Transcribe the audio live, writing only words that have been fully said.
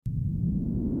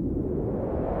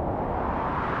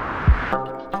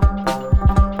Ladies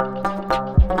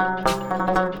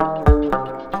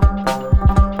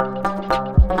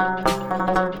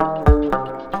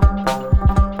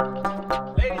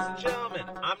and gentlemen,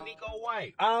 I'm Nico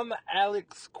White. I'm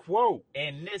Alex Quo.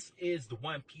 And this is the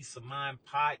One Piece of Mind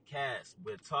podcast.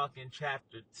 We're talking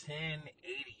chapter 1088.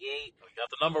 We got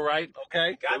the number right,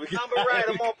 okay? Got the number right.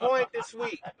 I'm on point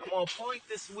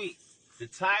this week. The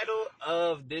title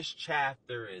of this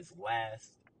chapter is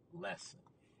Last Lesson.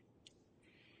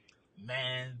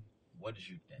 Man, what did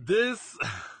you think?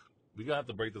 We're going to have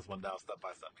to break this one down step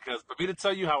by step. Because for me to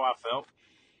tell you how I felt,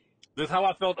 this is how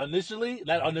I felt initially.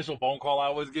 That initial phone call I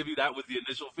always give you, that was the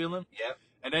initial feeling. Yep.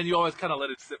 And then you always kind of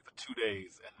let it sit for 2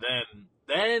 days. And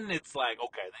then it's like,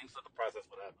 okay, then you start to process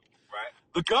what happened. Right.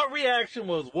 The gut reaction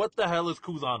was, what the hell is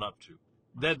Kuzan up to?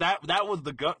 That was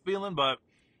the gut feeling, but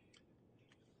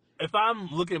if I'm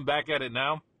looking back at it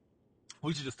now,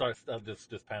 we should just start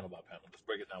just panel by panel. Just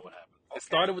break it down what happened. Okay. It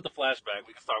started with the flashback.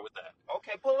 We can start with that.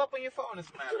 Okay, pull it up on your phone as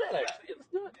a matter of fact. Actually. Yeah, let's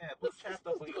do it. Yeah, put the chapter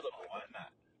up on your phone. Why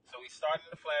not? So we started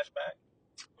in the flashback.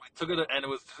 We took it, and it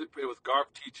was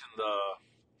Garp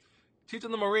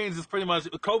teaching the Marines. Is pretty much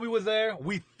Kobe was there.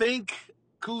 We think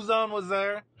Kuzan was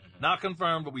there. Mm-hmm. Not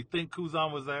confirmed, but we think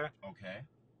Kuzan was there. Okay.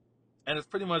 And it's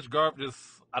pretty much Garp just,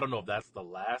 I don't know if that's the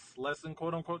last lesson,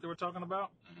 quote unquote, they were talking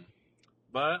about. Mm-hmm.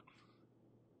 But,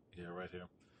 yeah, right here.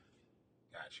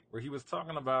 Got you. Where he was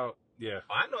talking about,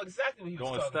 Oh, I know exactly what he was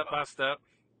going talking step about. by step.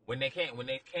 When they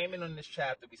came in on this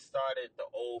chapter, we started the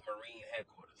old Marine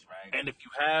headquarters, right? And if you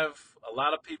have a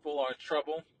lot of people are in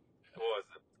trouble, what was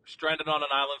it? Stranded on an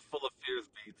island full of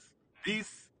fierce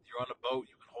beasts, you're on a boat,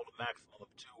 you can hold a maximum of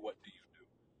 2, what do you do?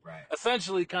 Right.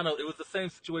 Essentially, it was the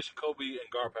same situation Kobe and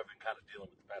Garp have been kind of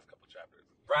dealing with the past couple chapters.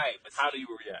 Right. But How do you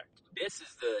react? This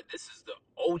is the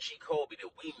OG Kobe that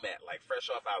we met, like fresh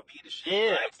off our beat shit.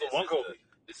 Yeah, right? that's the one Kobe.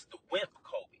 This is the wimp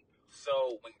Kobe.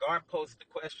 So when Garp posed the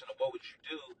question of what would you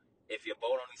do if your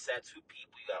boat only sat 2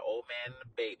 people, you got an old man and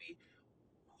a baby,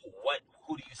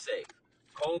 who do you save?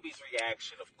 Kobe's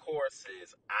reaction, of course,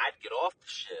 is I'd get off the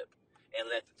ship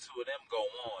and let the 2 of them go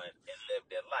on and live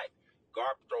their life.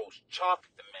 Garp throws chalk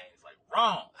at the man. He's like,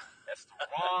 wrong. That's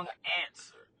the wrong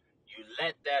answer. You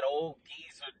let that old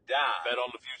geezer die. Bet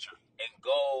on the future. And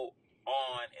go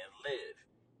on and live.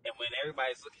 And when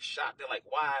everybody's looking shocked, they're like,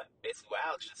 why? Basically what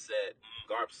Alex just said,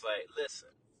 Garp's like,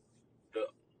 listen,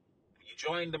 you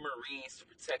joined the Marines to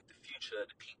protect the future of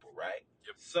the people, right?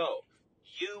 Yep. So,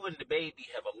 you and the baby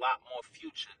have a lot more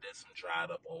future than some dried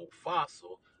up old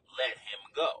fossil. Let him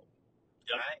go.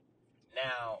 Yep. Right?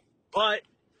 Now, but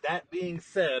that being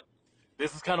said,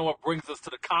 this is kind of what brings us to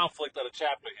the conflict of the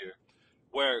chapter here,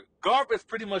 where Garp is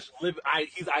pretty much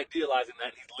he's idealizing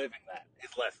that, and he's living that, his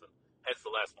lesson. Hence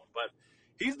the last one. But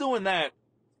he's doing that,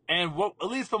 and at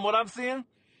least from what I'm seeing,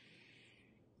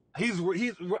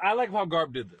 I like how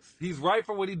Garp did this. He's right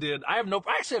for what he did. I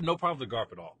actually have no problem with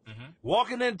Garp at all. Mm-hmm.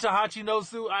 Walking into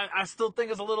Hachinosu, I still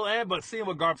think it's a little but seeing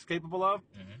what Garp's capable of,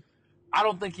 I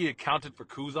don't think he accounted for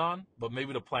Kuzan, but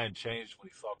maybe the plan changed when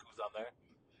he saw Kuzan there.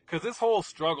 Because this whole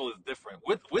struggle is different.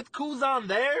 With Kuzan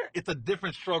there, it's a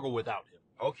different struggle without him.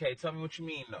 Okay, tell me what you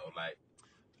mean, though. Like,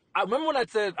 I remember when I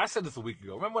said this a week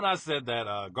ago. Remember when I said that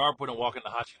Garp wouldn't walk into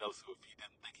Hachinosu if he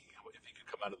didn't think if he could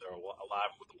come out of there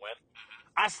alive with the win?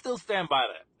 I still stand by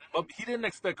that. But he didn't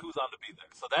expect Kuzan to be there.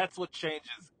 So that's what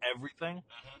changes everything.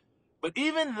 Mm-hmm. But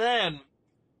even then,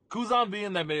 Kuzan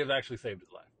being there may have actually saved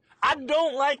his life. I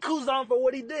don't like Kuzan for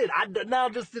what he did. Now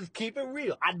just keep it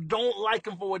real. I don't like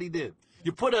him for what he did.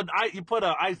 You put an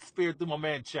ice spear through my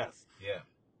man's chest. Yeah.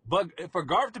 But for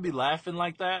Garp to be laughing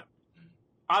like that,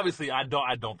 obviously I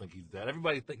don't think he's dead.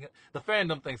 Everybody thinking the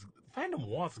fandom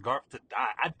wants Garp to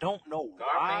die. I don't know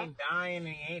Garp why. ain't dying,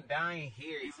 and he ain't dying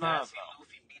here. He's not. not seen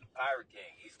Luffy beat the Pirate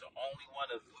King. He's the only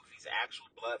one of Luffy's actual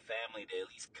blood family that at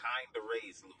least kind of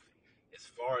raised Luffy, as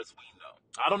far as we know.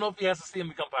 I don't know if he has to see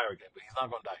him become Pirate King, but he's not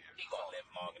going to die here. He's going to live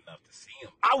long enough to see him.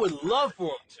 I would love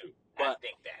for him to, I but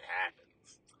think that happens.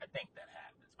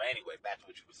 But anyway, back to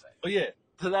what you were saying. But yeah,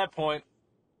 to that point,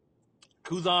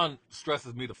 Kuzan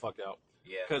stresses me the fuck out.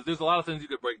 Yeah. Because there's a lot of things you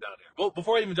could break down here. Well,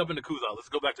 before I even jump into Kuzan, let's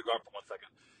go back to Garp for 1 second.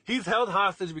 He's held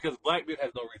hostage because Blackbeard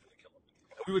has no reason to kill him.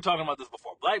 And we were talking about this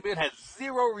before. Blackbeard has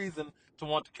zero reason to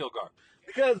want to kill Garp.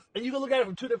 And you can look at it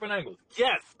from 2 different angles.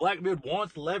 Yes, Blackbeard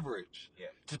wants leverage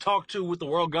to talk to with the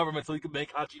world government so he can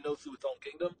make Hachinosu its own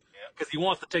kingdom. Because he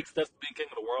wants to take steps to being king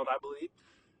of the world, I believe.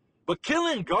 But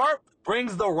killing Garp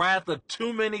brings the wrath of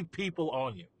too many people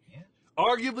on you. Yeah.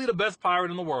 Arguably the best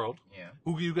pirate in the world.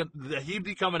 Yeah. He'd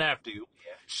be coming after you.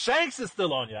 Yeah. Shanks is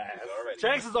still on your ass.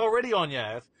 Shanks is already on your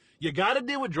ass. You got to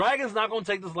deal with Dragon's not going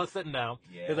to take this sitting down.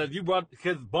 Yeah.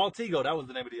 Because Baltigo, that was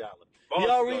the name of the island.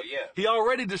 Baltigo, yeah. He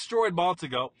already destroyed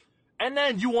Baltigo, and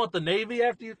then you want the Navy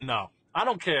after you? No, I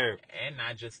don't care. And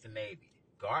not just the Navy.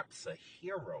 Garp's a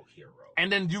hero.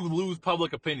 And then you lose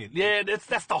public opinion. Yeah,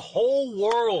 that's the whole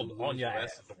world Lose on your the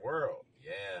rest ass. of the world.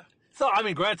 Yeah. So, I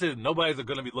mean, granted, nobody's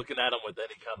going to be looking at him with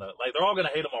any kind of, like, they're all going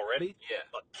to hate him already. Yeah.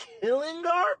 But killing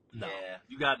Garp? No. Yeah.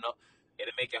 You got no.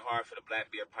 It'll make it hard for the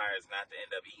Blackbeard pirates not to end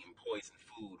up eating poison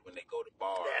food when they go to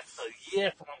bars. That's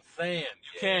what I'm saying.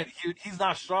 You can't, he's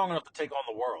not strong enough to take on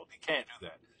the world. He can't do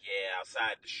that. Yeah,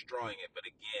 outside destroying it. But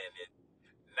again,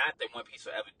 not that One Piece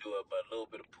will ever do it, but a little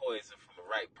bit of poison from the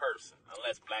right person.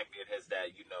 Unless Blackbeard has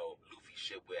that, Luffy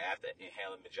shit where after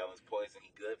inhaling Magellan's poison, he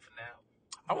good for now.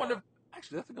 I wonder if,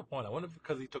 actually, that's a good point. I wonder if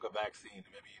because he took a vaccine,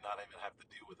 maybe he not even have to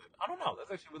deal with it. I don't know. That's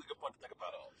actually a really good point to think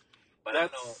about. But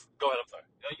I know. Go ahead, I'm sorry.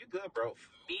 No, you good, bro.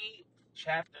 For me,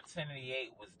 chapter 10 and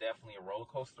 8 was definitely a roller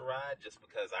coaster ride just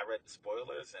because I read the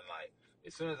spoilers and, like,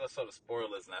 as soon as I saw the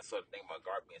spoilers and I saw the thing about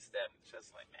Garp being stabbed,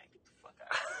 just like, man, get the fuck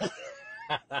out of here.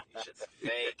 These shit's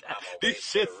fake. I'm gonna wait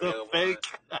for the real fake.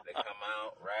 one to come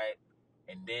out, right?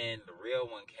 And then the real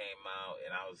one came out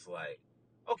and I was like,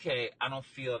 okay, I don't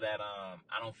feel that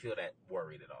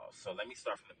worried at all. So let me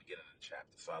start from the beginning of the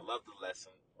chapter. So I love the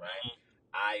lesson, right? Mm-hmm.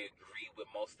 I agree with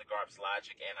most of Garp's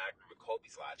logic, and I agree with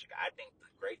Kobe's logic. I think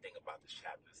the great thing about this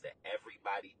chapter is that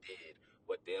everybody did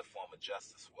what their form of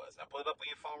justice was. Now, pull it up on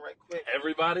your phone right quick.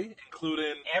 Everybody,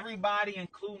 including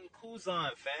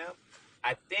Kuzan, fam.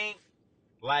 I think,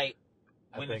 like,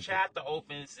 when the chapter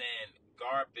opens and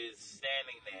Garp is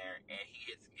standing there and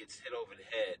he gets hit over the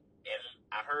head, and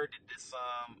I heard that this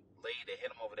lady that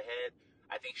hit him over the head,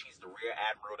 I think she's the rear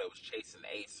admiral that was chasing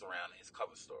Ace around his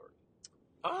cover story.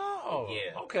 Oh,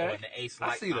 yeah. Okay. In the Ace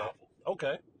I see novel. that.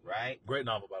 Okay. Right? Great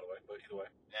novel, by the way, but either way.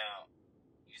 Now,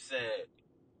 you said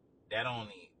that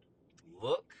only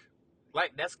look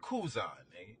like that's Kuzan,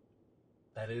 nigga.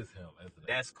 That is him, isn't it?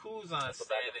 That's Kuzan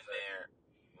standing there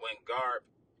when Garp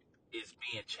is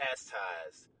being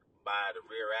chastised by the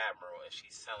rear admiral and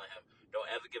she's telling him, don't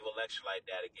ever give a lecture like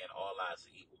that again, all lives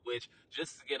are equal. Which,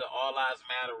 just to get an All Lives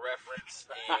Matter reference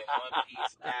in One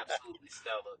Piece, absolutely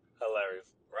stellar. Hilarious.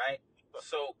 Right?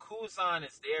 So Kuzan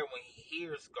is there when he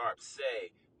hears Garp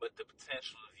say, but the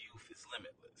potential of youth is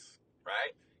limitless,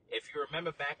 right? If you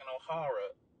remember back in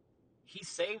Ohara, he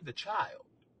saved the child.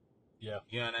 Yeah.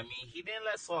 You know what I mean? He didn't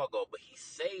let Saul go, but he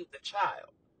saved the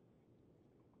child.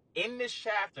 In this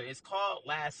chapter, it's called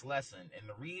Last Lesson, and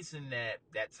the reason that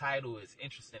title is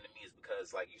interesting to me is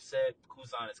because, like you said,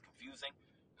 Kuzan is confusing.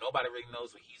 Nobody really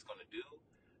knows what he's going to do.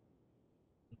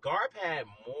 Garp had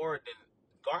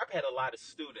a lot of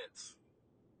students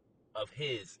of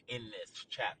his in this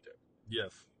chapter.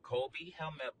 Yes. Kobe,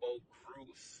 Helmeppo,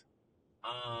 Groose,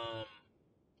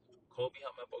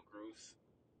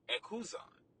 and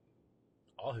Kuzan.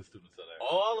 All his students are there.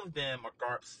 All of them are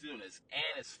Garp students,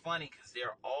 and it's funny because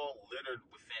they're all littered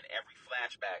within every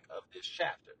flashback of this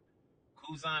chapter.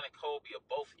 Kuzan and Kobe are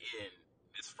both in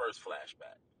this first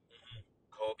flashback. Mm-hmm.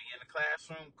 Kobe in the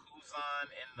classroom,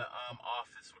 Kuzan in the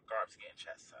office where Garp's getting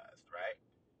chastised, right?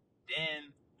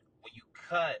 Then when you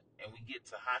cut and we get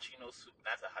to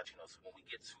when we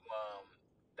get to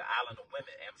the Island of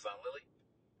Women, Amazon Lily,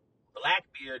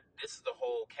 Blackbeard, this is the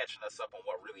whole catching us up on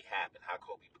what really happened, how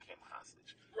Kobe became a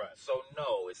hostage. Right. So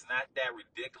no, it's not that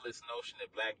ridiculous notion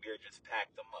that Blackbeard just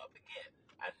packed them up. Again,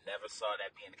 I never saw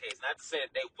that being the case. Not to say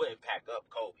that they wouldn't pack up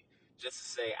Kobe, just to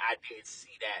say I didn't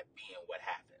see that being what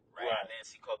happened, right? I didn't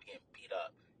see Kobe getting beat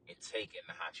up and taken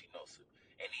to Hachinosu.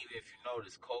 And even if you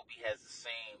notice, Kobe has the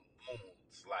same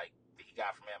wounds like that he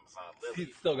got from Amazon Lily.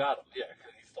 He still got them, yeah,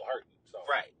 because he's still hurting. So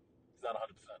right. He's not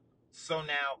 100%. So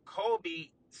now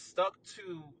Kobe stuck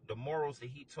to the morals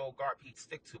that he told Garp he'd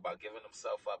stick to by giving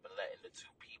himself up and letting the two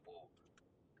people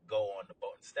go on the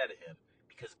boat instead of him,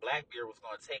 because Blackbeard was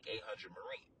going to take 800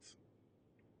 Marines,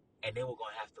 and they were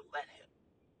going to have to let him.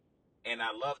 And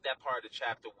I love that part of the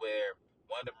chapter where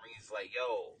one of the Marines is like,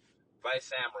 yo,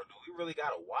 Vice Admiral, do we really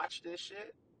got to watch this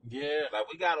shit? Yeah. Like,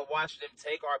 we got to watch them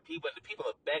take our people, and the people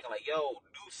are begging, like, yo,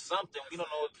 do something. We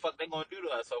don't know what the fuck they're going to do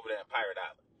to us over there in Pirate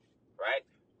Island, right?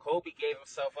 Kobe gave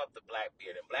himself up to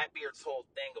Blackbeard, and Blackbeard's whole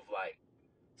thing of, like,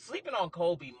 sleeping on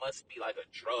Kobe must be like a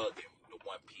drug in the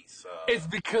One Piece. It's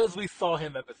because we saw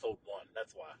him episode 1,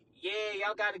 that's why. Yeah,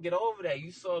 y'all got to get over that.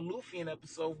 You saw Luffy in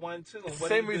episode 1, too. It's the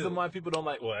same reason why people don't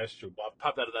like, well, that's true. Bob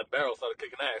popped out of that barrel, started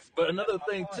kicking ass. But another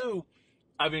thing, too,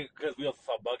 I mean, because we also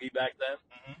saw Buggy back then.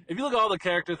 Mm-hmm. If you look at all the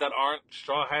characters that aren't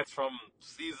Straw Hats from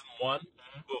season 1,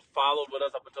 who have followed with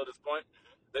us up until this point,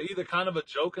 they're either kind of a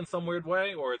joke in some weird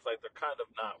way, or it's like they're kind of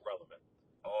not relevant.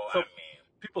 Oh, so I mean,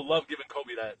 people love giving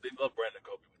Kobe that. They love branding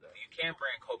Kobe with that. You can't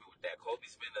brand Kobe with that.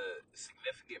 Kobe's been a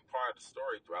significant part of the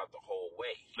story throughout the whole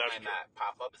way. He That's might true. not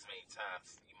pop up as many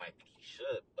times as you might think he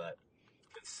should, but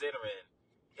considering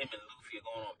him and Luffy are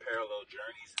going on parallel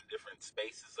journeys in different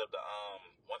spaces of the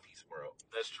One Piece world,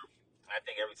 That's true. I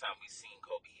think every time we've seen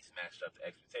Kobe, he's matched up to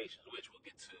expectations, which we'll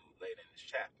get to later in this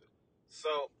chapter.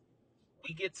 So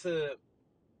we get to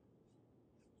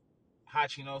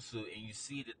Hachinosu, and you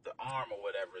see that the arm or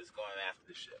whatever is going after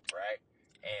the ship, right?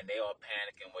 And they all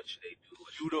panicking. What should they do?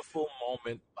 Beautiful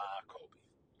moment by Kobe.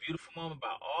 Beautiful moment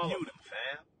by all of them,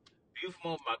 fam.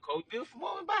 Beautiful moment by Kobe. Beautiful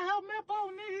moment by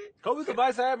Helmeppo, nigga. Kobe's a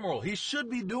vice admiral. He should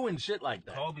be doing shit like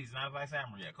that. Kobe's not a vice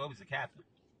admiral yet. Kobe's a captain.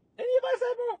 Ain't he a vice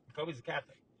admiral? Kobe's a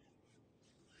captain.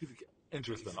 He's a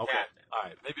interesting. He's a Okay. captain. All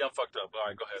right. Maybe I'm fucked up. All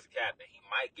right, go ahead. He's a captain. He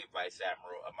might get vice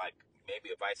admiral. Maybe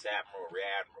a vice admiral, rear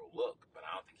admiral look, but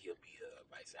I don't think he'll be a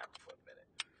vice admiral for a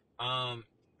minute.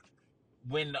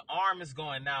 When the arm is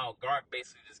going out, Garp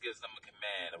basically just gives them a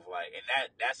command of like, and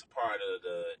that's a part of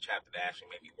the chapter that actually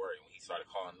made me worry when he started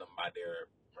calling them by their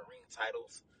marine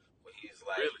titles. When he's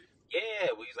like, Really?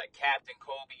 yeah, when he's like, Captain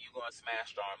Kobe, you gonna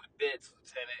smash the arm to bits.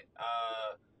 Lieutenant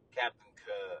Captain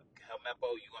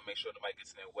Helmeppo, you gonna make sure nobody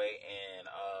gets in their way, and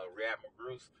Rear Admiral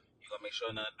Bruce, you gonna make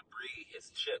sure none of the debris hits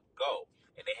the ship. Go.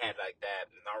 And they had like that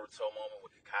Naruto moment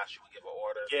where Kakashi would give an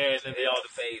order. Yeah, and then they all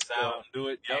phase out. do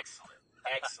it. Yep. Excellent.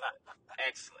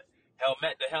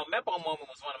 The Helmeppo moment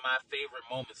was one of my favorite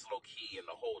moments, low key, in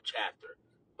the whole chapter,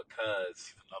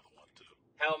 because He's another one too.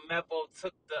 Helmeppo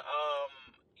took the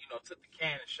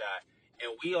cannon shot,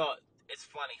 and it's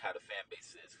funny how the fan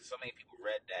base is, because so many people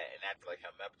read that and acted like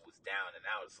Helmeppo was down and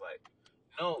out. It's like,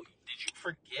 no, did you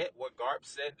forget what Garp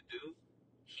said to do?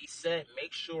 He said,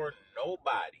 make sure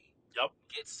nobody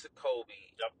gets to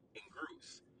Kobe and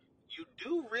Groose. You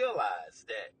do realize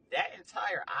that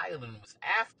entire island was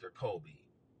after Kobe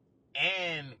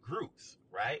and Groose,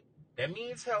 right? That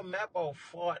means Helmeppo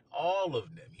fought all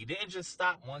of them. He didn't just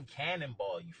stop one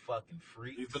cannonball, you fucking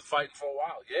freak. He's been fighting for a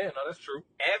while. Yeah, no, that's true.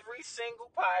 Every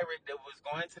single pirate that was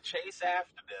going to chase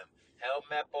after them,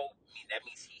 Helmeppo, that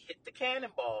means he hit the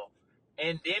cannonball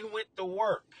and then went to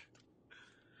work.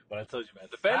 But I told you, man,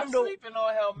 the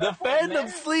fandom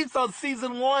sleeps on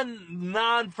season 1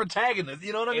 non-protagonists.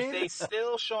 You know what I mean? If they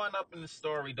still showing up in the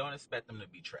story, don't expect them to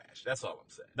be trash. That's all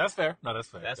I'm saying. That's fair. No, that's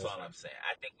fair. That's all I'm saying.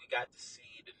 I think we got to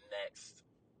see the next,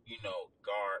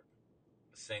 Garp,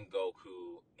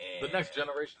 Sengoku, and the next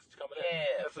generation is coming in.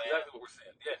 Yeah, that's exactly what we're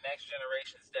saying. Yeah, the next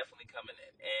generation is definitely coming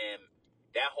in, and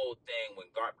that whole thing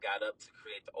when Garp got up to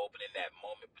create the opening, that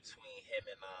moment between him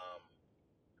and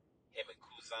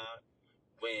Kuzan.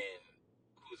 When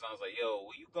Kuzan's like, yo,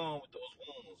 where you going with those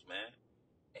wounds, man?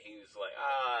 And he was like,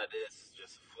 this is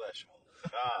just a flesh wound.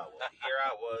 Well, here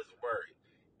I was worried.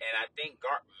 And I think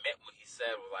Garp meant what he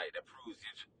said was like, that proves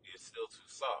you're still too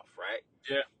soft, right?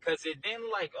 Yeah. Because it didn't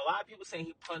like, a lot of people saying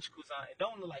he punched Kuzan. It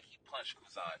don't look like he punched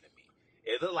Kuzan to me.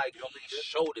 It looked like he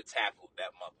shoulder tackled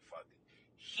that motherfucker.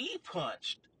 He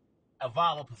punched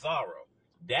Avalo Pizarro.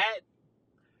 That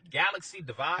Galaxy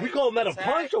Divide. We call him that a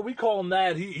punch, or we call him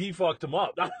that he fucked him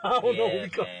up. I don't know what we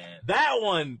call that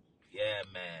one. Yeah,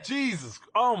 man. Jesus.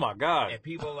 Oh, my God. And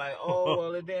people are like, oh,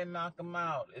 well, it didn't knock him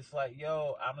out. It's like,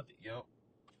 yo.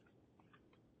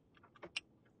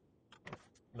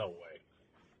 No way.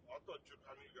 I thought you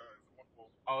had you guys. My fault.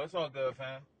 Oh, it's all good,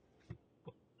 fam.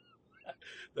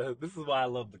 This is why I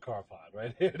love the car pod,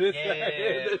 right here.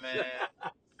 Man.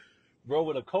 Bro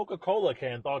with a Coca-Cola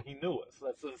can thought he knew us.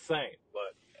 That's insane,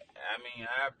 but... I mean,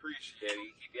 I appreciate it.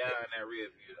 You keep your eye on that rear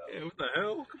view, though. Yeah, what the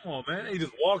hell? Come on, man. He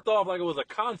just walked off like it was a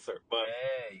concert, but...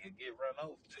 Yeah, you get run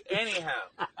over. Anyhow,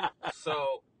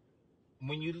 so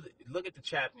when you look at the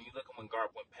chapter, you look at when Garp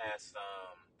went past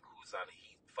Kuzan,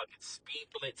 he fucking speed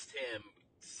blitzed him,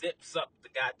 zips up the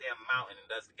goddamn mountain and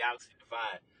does the Galaxy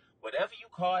Divide. Whatever you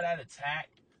call that attack,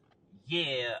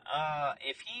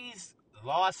 if he's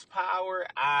lost power,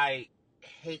 I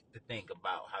hate to think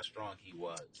about how strong he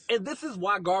was. And this is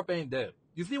why Garp ain't dead.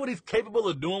 You see what he's capable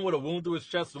of doing with a wound through his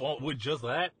chest with just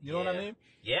that? You know what I mean?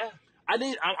 Yeah. I'm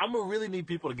gonna really need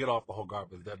people to get off the whole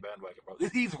Garp is dead bandwagon, bro.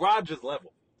 He's Roger's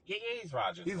level. Yeah, he's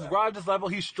Roger's level. He's Roger's level.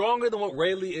 He's stronger than what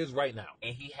Rayleigh is right now.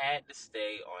 And he had to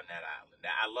stay on that island.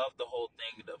 Now, I love the whole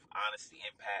thing of honesty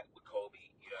impact with Kobe.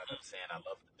 You know what I'm saying? I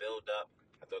love the build up.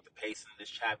 I thought the pacing of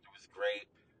this chapter was great.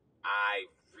 I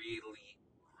really,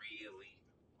 really,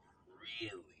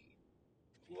 really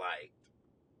liked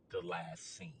the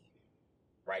last scene.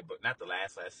 Right, but not the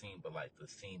last scene, but like the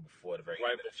scene before the very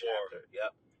end of the chapter.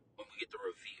 Yep. When we get the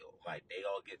reveal, like they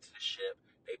all get to the ship,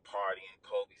 They partying.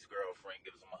 Kobe's girlfriend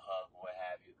gives him a hug, or what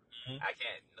have you. Mhm. I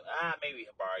can't. Maybe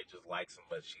Habari just likes him,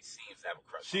 but she seems to have a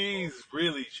crush on She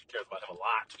cares about him a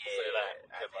lot. Kobe. Say that.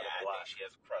 I, Cares about him a I lot. think she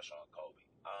has a crush on Kobe.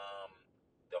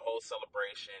 The whole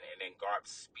celebration, and then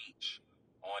Garp's speech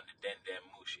on the Den Den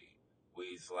Mushi, where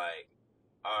he's like,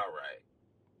 "All right,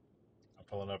 I'm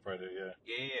pulling up right here.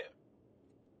 yeah."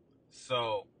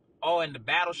 So, and the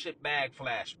battleship bag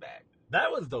flashback. That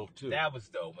was dope too. That was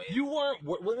dope, man. You weren't.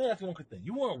 Let me ask you one quick thing.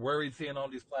 You weren't worried seeing all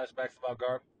these flashbacks about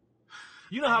Garp.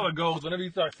 You know how it goes whenever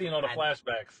you start seeing all the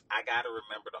flashbacks. I gotta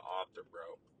remember the author,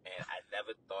 bro. And I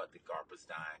never thought that Garp was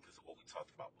dying because of what we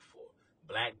talked about before.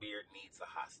 Blackbeard needs a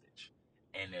hostage.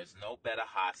 And there's no better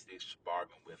hostage to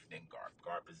bargain with than Garp.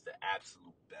 Garp is the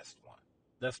absolute best one.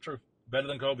 That's true.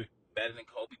 Better than Kobe. Better than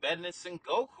Kobe. Better than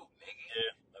Sengoku, nigga.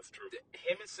 Yeah, that's true.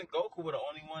 Him and Sengoku were the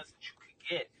only ones that you could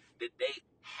get that they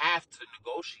have to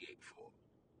negotiate for.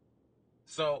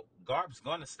 So Garp's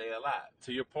gonna stay alive.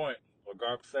 To your point, what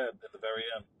Garp said at the very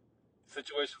end,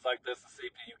 situations like this, the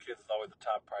CPU kids is always the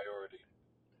top priority.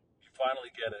 You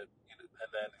finally get it,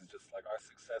 and then he's just like, our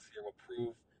success here will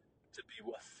prove to be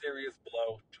a serious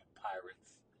blow to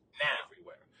pirates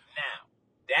everywhere. Now,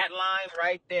 that line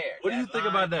right there. What do you think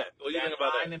about that? What do you think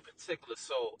about that? Line in particular.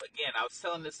 So, again, I was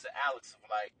telling this to Alex,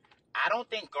 like, I don't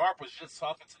think Garp was just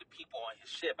talking to the people on his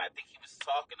ship. I think he was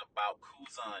talking about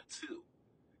Kuzan too.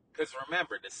 Because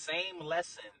remember, the same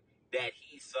lesson that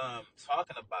he's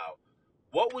talking about,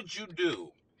 what would you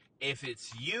do if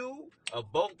it's you, a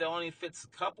boat that only fits a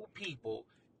couple people,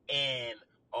 and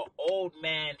an old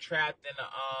man trapped in a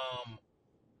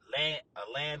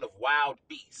land of wild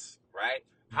beasts, right?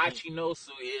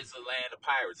 Hachinosu is a land of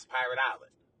pirates, Pirate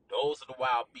Island. Those are the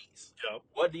wild beasts. Yep.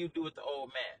 What do you do with the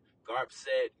old man? Garp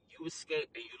said, you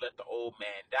escape and you let the old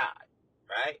man die,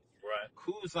 right? Right.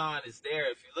 Kuzan is there.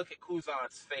 If you look at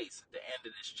Kuzan's face at the end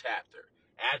of this chapter,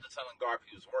 after telling Garp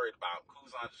he was worried about him,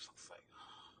 Kuzan just looks like...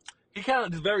 He kind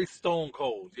of just very stone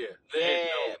cold, yeah.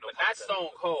 Yeah, but not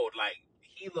stone cold. Like,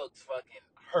 he looks fucking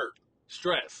hurt.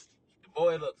 Stressed. The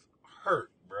boy looks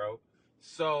hurt, bro.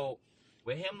 So,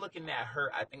 with him looking that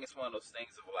hurt, I think it's one of those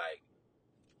things of like,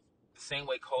 the same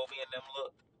way Kobe and them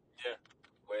look. Yeah.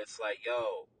 Where it's like,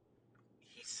 yo,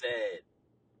 he said,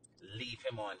 leave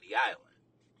him on the island.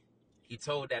 He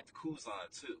told that to Kuzan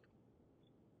too.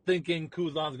 Thinking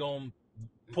Kuzan's going to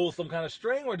pull some kind of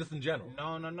string or just in general?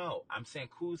 No. I'm saying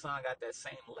Kuzan got that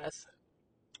same lesson.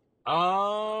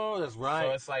 Oh, that's right.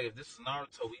 So it's like, if this is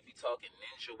Naruto, we be talking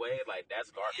ninja way. Like, that's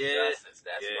Garp's justice.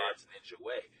 That's Garp's ninja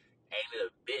way. Ain't it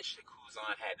a bitch that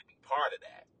Kuzan had to be part of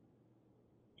that?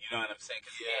 You know what I'm saying?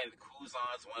 Because again,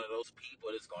 Kuzan's one of those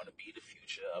people that's going to be the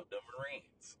future of the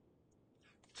Marines.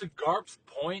 To Garp's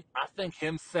point, I think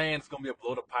him saying it's going to be a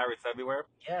blow to pirates everywhere.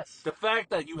 Yes. The fact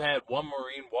that you had one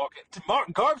Marine walking...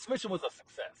 Garp's mission was a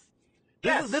success.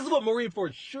 This is what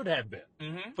Marineford should have been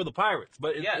for the pirates.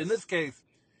 But in this case,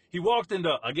 he walked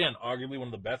into, again, arguably one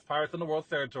of the best pirates in the world's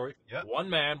territory. Yep. One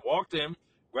man walked in.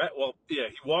 He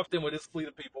walked in with his fleet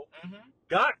of people.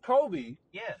 Got Kobe.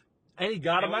 Yeah. And he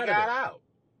got him out of there. out.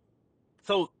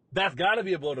 So that's got to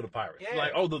be a blow to the pirates. Yeah.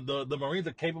 Like, the Marines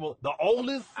are capable. The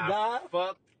oldest guy.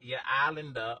 Fucked your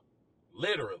island up.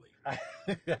 Literally.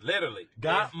 Literally.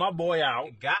 Got my boy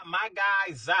out. Got my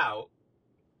guys out.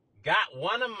 Got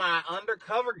one of my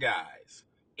undercover guys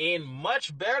in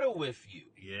much better with you.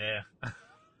 Yeah.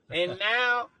 And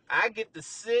now I get to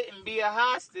sit and be a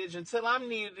hostage until I'm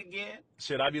needed again.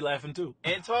 Shit, I'd be laughing too.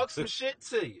 And talk some shit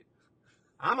to you.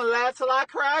 I'm going to laugh till I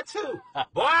cry too.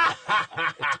 Boy.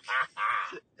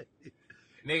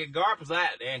 Nigga,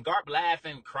 Garp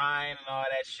laughing, crying, and all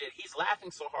that shit. He's laughing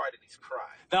so hard that he's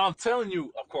crying. Now, I'm telling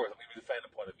you, of course, I'm going to be the fan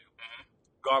point of view.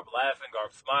 Garp laughing,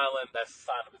 Garp smiling, that's a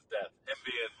sign of his death. Him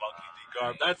being Monkey D.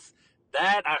 Garp.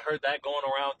 I heard that going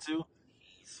around too.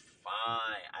 He's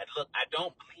fine. I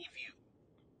don't believe you.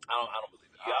 I don't believe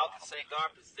it. Y'all can say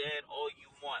Garp is dead all you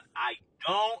want. I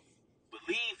don't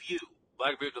believe you.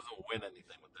 Blackbeard doesn't win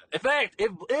anything with that. In fact,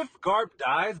 if Garp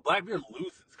dies, Blackbeard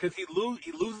loses. Because he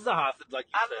loses a hostage, like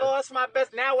you said. I lost my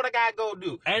best. Now what I gotta go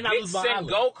do? And I lose my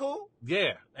island. Goku?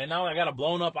 Yeah. And now I got a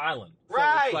blown up island. So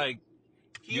right. It's like,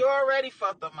 he already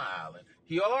fucked up my island.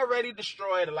 He already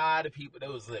destroyed a lot of people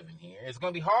that was living here. It's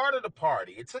gonna be harder to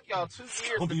party. It took y'all 2 years.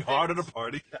 It's gonna be harder to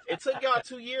party. It took y'all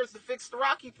 2 years to fix the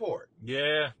Rocky Port.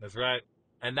 Yeah, that's right.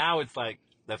 And now it's like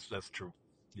that's true.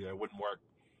 Yeah, it wouldn't work.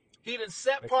 He done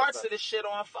set parts of this shit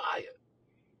on fire.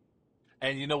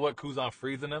 And you know what? Kuzan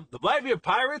freezing them. The Blackbeard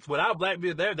pirates, without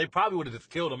Blackbeard there, they probably would have just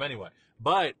killed him anyway.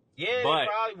 They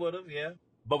probably would have. Yeah.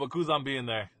 But with Kuzan being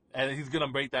there, and he's gonna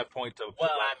make that point to. Well,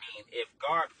 I mean, if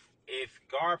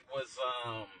Garp was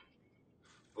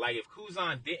Like, if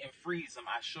Kuzan didn't freeze him,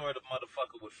 I sure the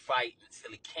motherfucker would fight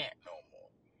until he can't no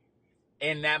more.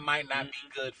 And that might not be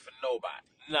good for nobody.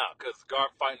 No, because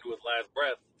Garp fighting to his last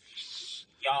breath.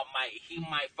 He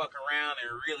might fuck around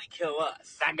and really kill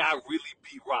us. That guy really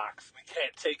beat rocks. We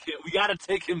can't take him. We gotta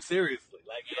take him seriously.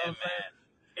 Like, you know what I'm saying?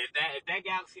 If that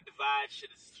Galaxy Divide shit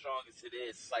is as strong as it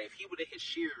is, it's like if he would have hit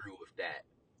Shiryu with that,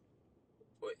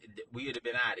 we would have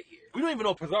been out of here. We don't even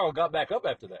know if Pizarro got back up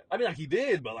after that. I mean, like, he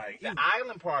did, but like, The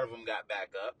island part of him got back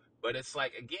up, but it's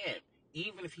like, again,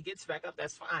 even if he gets back up,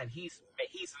 that's fine. He's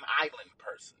an island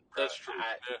person. That's true.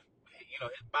 You know,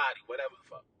 his body, whatever the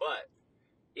fuck. But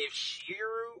if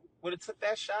Shiryu would have took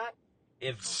that shot,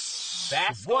 if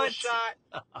Vasco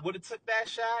shot would have took that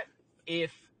shot,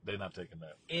 if they're not taking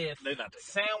that. If they're not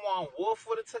taking Sanwon Wolf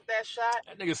would have took that shot,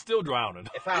 that nigga's still drowning.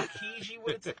 If Aokiji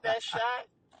would have took that shot,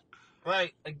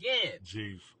 like, again,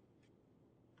 jeez,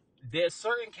 there's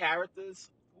certain characters,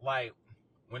 like,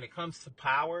 when it comes to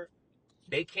power,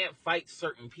 they can't fight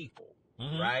certain people,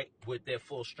 right, with their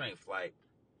full strength. Like,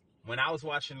 when I was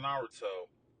watching Naruto,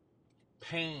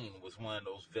 Pain was one of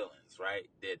those villains, right?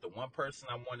 The one person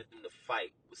I wanted them to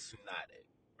fight was Tsunade,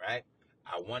 right?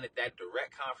 I wanted that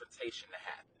direct confrontation to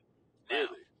happen. Now,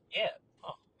 really? Yeah.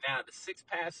 Oh. Now, the 6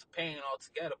 paths of Pain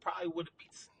altogether probably would have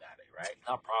beat Tsunade, right?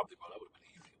 Not probably, but that would have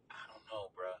been easy. I don't know,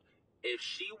 bro. If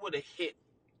she would have hit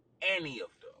any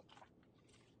of them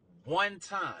one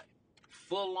time,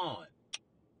 full on,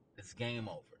 it's game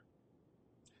over.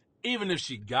 Even if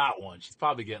she got one, she's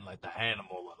probably getting like the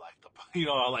animal or like the, you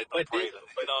know, like the prey. You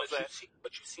know what I'm saying?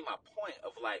 But you see my point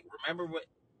of, like, remember what?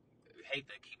 I hate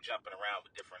to keep jumping around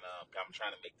with different. I'm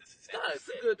trying to make this a sense.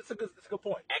 No, it's a good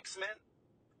point. X-Men,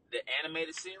 the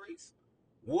animated series,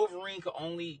 Wolverine could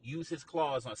only use his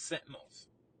claws on Sentinels.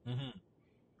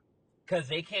 Because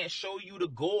they can't show you the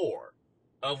gore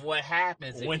of what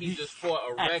happens if he just fought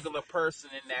a regular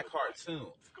person in that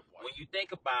cartoon. When you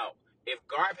think about, if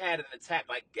Garp had an attack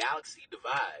like Galaxy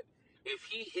Divide, if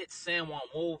he hits Sanwon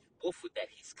Wolf with that,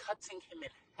 he's cutting him in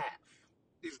half.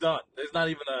 He's done. There's not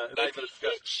even a. If he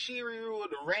hit Shiryu or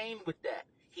the Rain with that,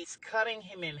 he's cutting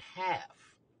him in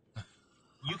half.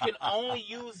 You can only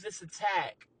use this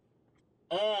attack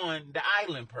on the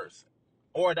island person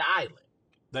or the island.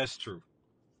 That's true.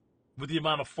 With the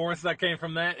amount of force that came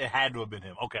from that, it had to have been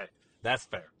him. Okay, that's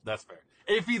fair. That's fair.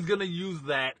 If he's gonna use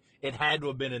that, it had to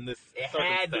have been in this. It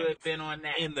had to have been on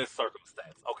that. In this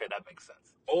circumstance. Okay, that makes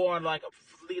sense. Or like a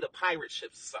fleet of pirate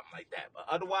ships or something like that. But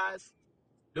otherwise,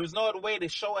 there was no other way to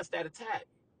show us that attack.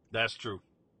 That's true.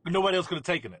 But nobody else could have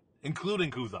taken it,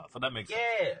 including Kuzan. So that makes sense.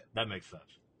 Yeah. That makes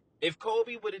sense. If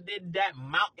Kobe would have did that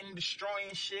mountain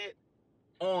destroying shit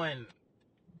on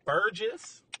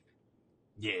Burgess.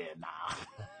 Yeah,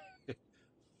 nah.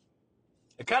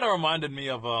 It kind of reminded me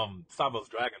of Savo's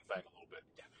Dragon Fang a little bit.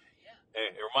 Yeah.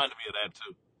 It reminded me of that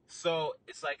too. So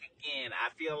it's like, again, I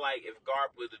feel like if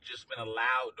Garp would have just been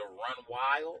allowed to run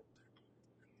wild,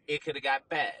 it could have got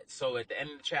bad. So at the end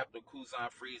of the chapter,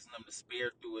 Kuzan freezing him, the spear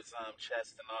through his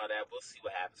chest and all that. We'll see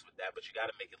what happens with that, but you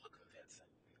got to make it look convincing.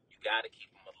 You got to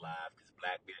keep him alive because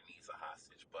Blackbeard needs a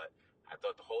hostage. But I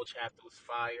thought the whole chapter was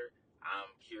fire. I'm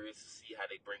curious to see how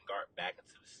they bring Garp back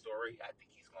into the story. I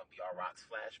think he's going to be our Rock's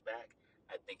flashback.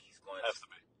 I think he's going to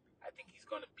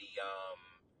be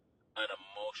an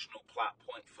emotional plot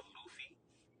point for Luffy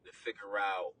to figure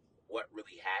out what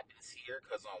really happens here.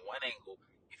 Because on one angle,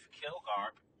 if you kill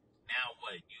Garp, now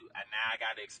what? Now I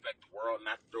got to expect the world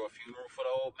not to throw a funeral for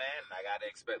the old man. And I got to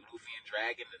expect Luffy and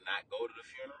Dragon to not go to the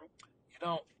funeral. You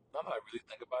know, now that I really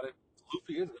think about it,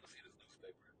 Luffy is going to see this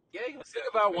newspaper. Yeah, you think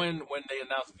about when they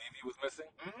announced Vivi was missing.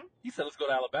 He said, "Let's go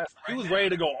to Alabasta." Right, he was ready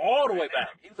to go all the way back.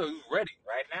 He was ready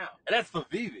right now, and that's for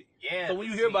Vivi. Yeah. So when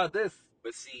you hear about this,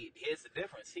 but see, here's the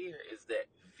difference. Here is that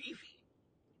Vivi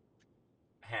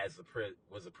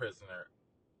was a prisoner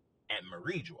at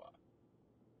Marijua.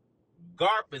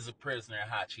 Garp is a prisoner at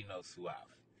Hachinosu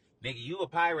Island. Nigga, you a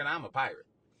pirate, I'm a pirate.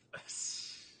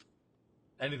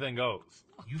 Anything goes.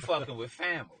 You fucking with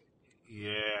family.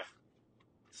 Yeah.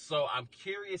 So I'm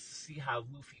curious to see how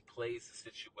Luffy plays the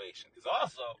situation. Because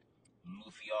also,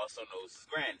 Luffy also knows his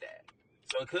granddad.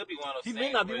 So it could be one of those things. He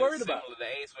may not be worried about it. The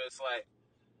Ace where it's like,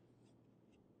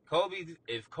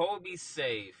 if Kobe's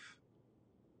safe,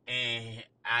 and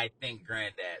I think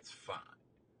granddad's fine.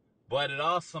 But it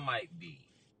also might be,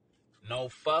 no,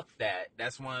 fuck that.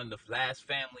 That's one of the last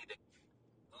family that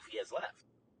Luffy has left.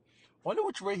 Wonder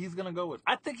which way he's gonna go with.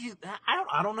 I think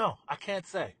I don't know. I can't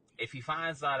say. If he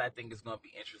finds out, I think it's gonna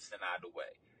be interesting either way.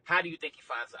 How do you think he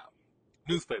finds out?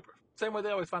 Newspaper. Same way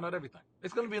they always find out everything.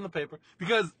 It's gonna be in the paper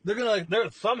because they're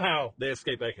somehow they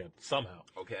escape Egghead somehow.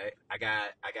 Okay, I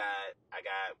got. We're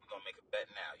gonna make a bet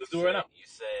now. Let's do it right now. You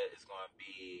said it's gonna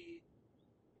be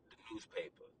the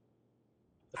newspaper.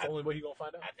 That's the only way he gonna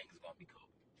find out. I think it's gonna be Kobe.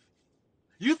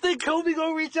 You think Kobe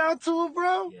gonna reach out to him,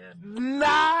 bro? Yeah.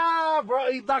 Nah, bro,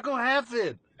 it's not gonna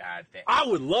happen. I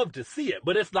would love to see it,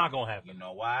 but it's not gonna happen. You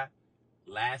know why?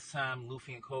 Last time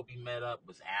Luffy and Kobe met up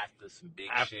was after some big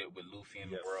shit with Luffy and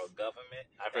the world government.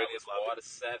 After that Enies was Lobby. Water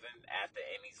 7 after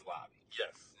Enies Lobby.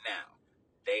 Yes. Now,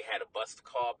 they had a bust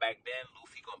call back then.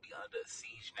 Luffy gonna be under a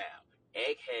siege now.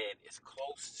 Egghead is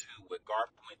close to where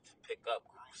Garp went to pick up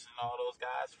Groose and all those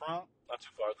guys from. Not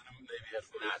too far. The Navy has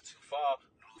Not too far.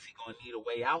 Luffy gonna need a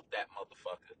way out that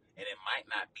motherfucker, and it might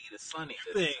not be the Sunny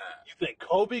this time. You think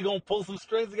Kobe gonna pull some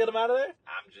strings to get him out of there?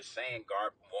 I'm just saying,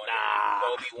 Garp Nah.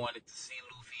 Kobe wanted to see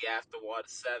Luffy after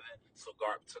Water 7, so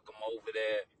Garp took him over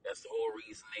there. That's the whole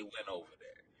reason they went over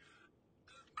there.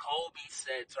 Kobe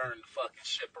said turn the fucking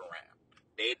ship around.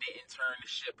 They didn't turn the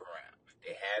ship around.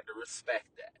 They had to respect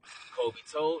that. Kobe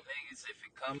told niggas if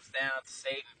it comes down to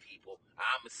saving people,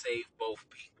 I'ma save both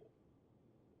people.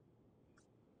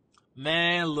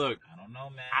 Man, look. I don't know,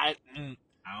 man. I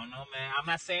don't know, man. I'm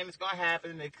not saying it's gonna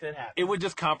happen. It could happen. It would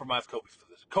just compromise Kobe's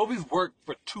position. Kobe's worked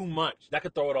for too much. That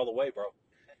could throw it all away, bro.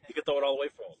 He could throw it all away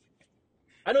for him.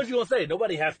 I know what you're gonna say.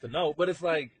 Nobody has to know, but it's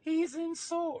like he's in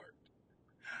Sword.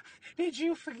 Did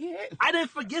you forget? I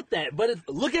didn't forget that, but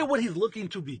look at what he's looking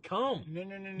to become. No.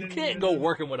 You can't go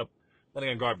working with a. Then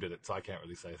again, Garb did it, so I can't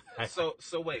really say that. So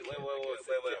wait. Hold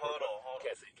on.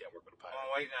 Can't say he can't work with a pirate.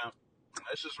 Wait now.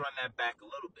 Let's just run that back a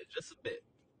little bit, just a bit.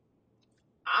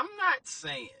 I'm not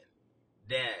saying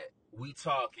that we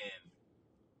talking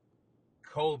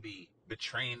Kobe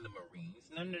betraying the Marines.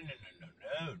 No.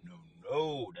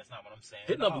 That's not what I'm saying.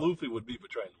 Hitting up Luffy would be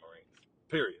betraying the Marines.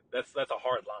 Period. That's a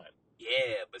hard line.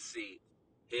 Yeah, but see,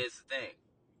 here's the thing.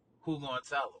 Who gonna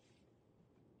tell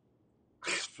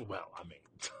him? Well, I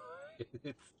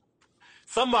mean,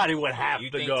 somebody would have to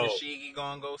go. You think Tashigi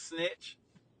gonna go snitch?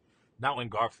 Not when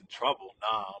Garp's in trouble,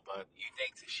 nah, but... You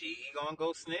think Tashigi gonna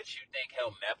go snitch? You think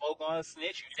Helmeppo gonna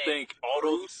snitch? You think all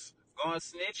those... gonna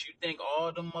snitch? You think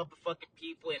all the motherfucking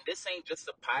people... And this ain't just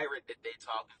a pirate that they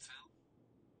talking to.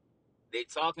 They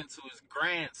talking to his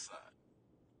grandson.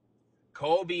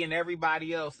 Kobe and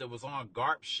everybody else that was on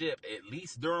Garp's ship, at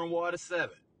least during Water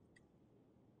 7.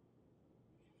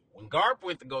 When Garp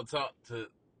went to go talk to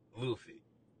Luffy,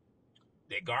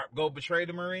 did Garp go betray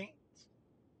the Marine?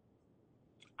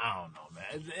 I don't know,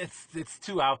 man. It's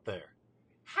too out there.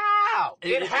 How?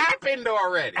 It happened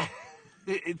already.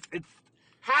 It's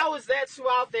how is that too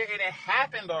out there and it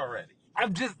happened already?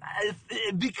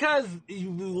 Because you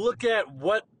look at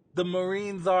what the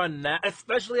Marines are now,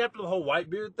 especially after the whole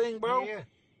Whitebeard thing, bro. Yeah.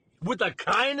 With a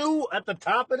Kainu at the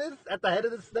top of this, at the head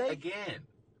of the snake. Again,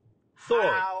 Sword.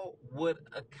 How would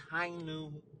a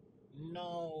Kainu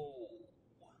know?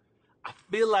 I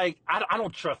feel like I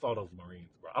don't trust all those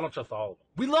Marines, bro. I don't trust all of them.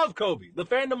 We love Kobe. The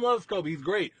fandom loves Kobe. He's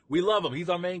great. We love him. He's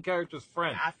our main character's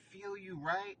friend. I feel you,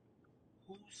 right?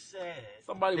 Who said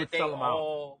somebody would sell him out?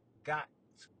 All got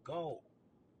to go.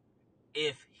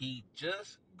 If he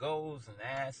just goes and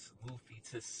asks Luffy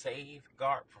to save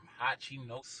Garp from Hachi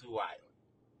no Su Island,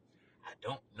 I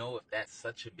don't know if that's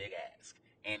such a big ask.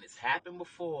 And it's happened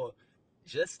before,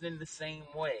 just in the same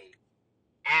way,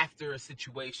 after a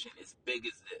situation as big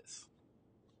as this.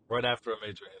 Right after a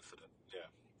major incident, yeah.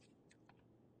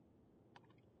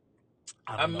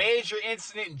 A major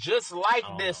incident just like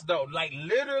this, though. Like,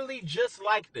 literally just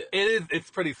like this. It's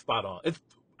pretty spot on.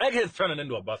 Egghead's turning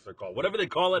into a buster call. Whatever they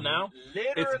call it now,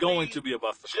 it's going to be a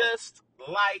buster call. Just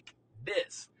like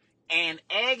this. And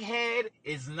Egghead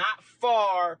is not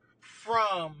far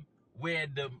from where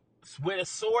the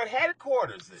Sword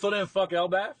headquarters is. So then fuck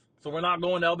Elbaf? So we're not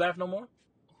going to Elbaf no more?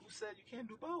 Who said you can't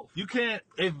do both? You can't.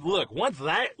 Once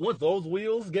those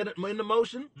wheels get into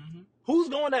motion, who's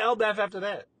going to Elbaf after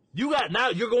that?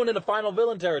 You're going into final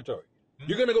villain territory.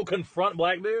 You're going to go confront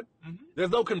Blackbeard? There's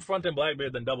no confronting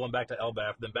Blackbeard, then doubling back to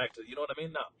Elbaf, then back to, you know what I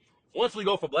mean? No. Once we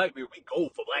go for Blackbeard, we go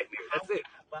for Blackbeard. That's it.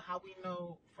 But how we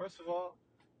know, first of all,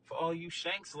 for all you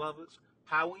Shanks lovers,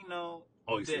 how we know...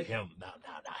 Oh, you see him. Now,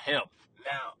 him.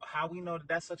 Now, how we know that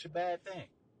that's such a bad thing?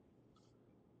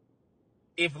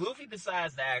 If Luffy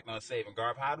decides to act on saving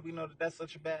Garp, how do we know that that's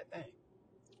such a bad thing?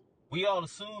 We all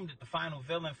assumed that the final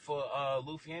villain for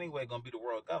Luffy anyway going to be the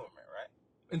world government, right?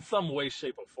 In some way,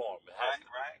 shape, or form.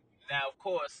 Right. Now, of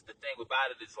course, the thing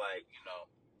about it is like,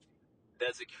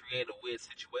 does it create a weird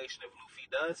situation if Luffy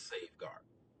does save Garp?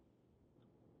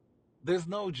 There's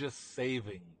no just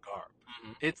saving Garp.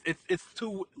 It's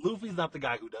too. Luffy's not the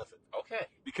guy who does it Okay,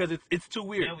 because it's too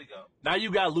weird. there we go. Now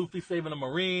you got Luffy saving a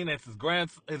Marine. It's his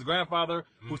grandfather,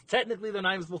 who's technically they're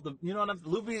not even supposed to. You know what I'm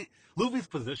saying? Luffy's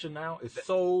position now is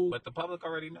so. But the public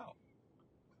already know.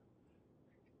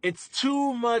 It's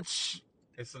too much.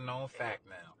 It's a known fact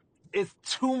now. It's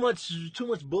too much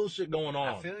bullshit going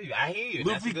on. I feel you. I hear you.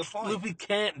 Luffy, That's a good point. Luffy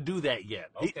can't do that yet.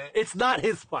 Okay. It's not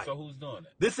his fight. So who's doing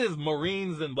it? This is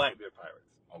Marines and Blackbeard pirates.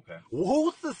 Okay.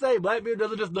 Who's to say Blackbeard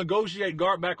doesn't just negotiate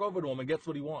Garp back over to him and gets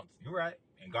what he wants? You're right.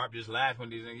 And Garp just laughed when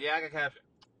he's like, yeah, I got captured.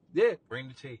 Yeah. Bring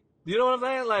the tea. You know what I'm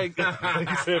saying? Like,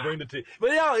 he said bring the tea.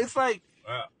 But, yo, it's like,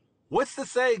 what's to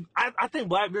say? I think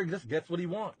Blackbeard just gets what he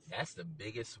wants. That's the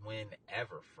biggest win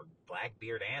ever for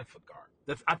Blackbeard and for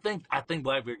Garp. I think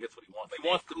Blackbeard gets what he wants. He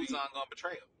wants to be. Kuzan gonna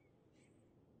betray him.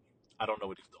 I don't know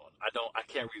what he's doing. I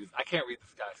can't read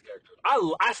this guy's character.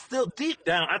 I still, deep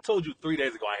down, I told you 3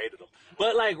 days ago I hated him.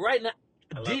 But, like, right now,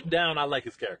 deep down, I like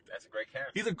his character. That's a great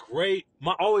character. He's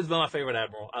always been my favorite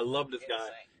admiral. I love this guy.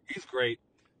 Same. He's great.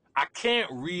 I can't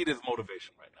read his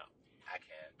motivation right now I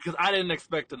can. because I didn't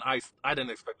expect ice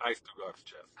through Garp's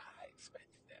chest. I expected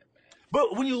that, man.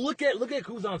 But when you look at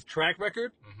Kuzan's track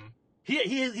record,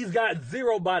 he's got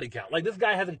zero body count. Like, this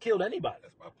guy hasn't killed anybody.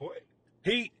 That's my point.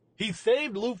 He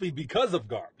saved Luffy because of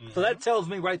Garp. So that tells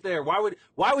me right there, why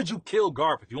would you kill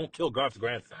Garp if you won't kill Garp's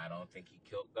grandson? I don't think he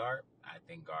killed Garp. I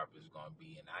think Garp is going to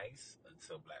be in ice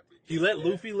until Blackbeard. He let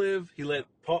Luffy live. He let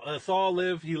Saul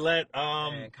live. He let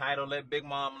And Kaido let Big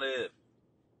Mom live.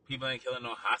 People ain't killing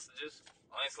no hostages.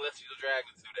 Only celestial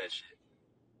dragons do that shit.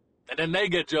 and then they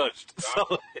get judged. So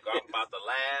Garp about to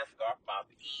laugh. Garp about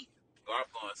to eat. Garp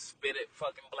gonna spit at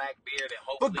fucking Blackbeard and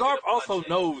hopefully. but Garp get a punch also in.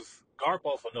 knows. Garp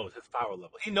also knows his power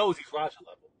level. He knows he's Roger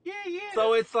level. Yeah.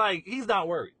 So it's like he's not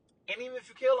worried. And even if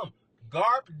you kill him,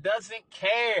 Garp doesn't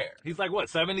care. He's like what,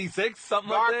 76,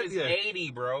 something Garp like that. is Yeah.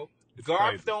 80, bro. It's Garp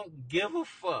crazy. don't give a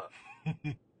fuck.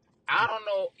 I don't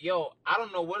know, I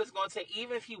don't know what it's gonna take.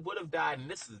 Even if he would have died, and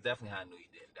this is definitely how I knew he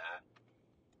didn't die.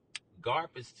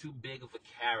 Garp is too big of a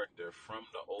character from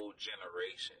the old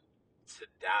generation to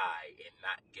die and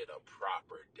not get a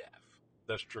proper death.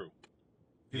 That's true.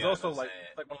 He's You know also what I'm like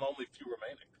saying? one of the only few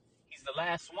remaining. He's the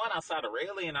last one outside of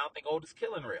Rayleigh, and I don't think Otis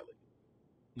killing Rayleigh.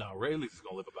 No, Rayleigh's is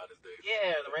gonna live about his days.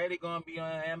 Yeah, Rayleigh gonna be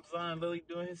on Amazon, Lily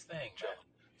doing his thing, man. Chilling.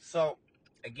 So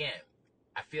again,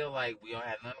 I feel like we don't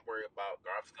have nothing to worry about.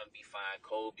 Garp's gonna be fine.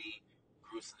 Kobe,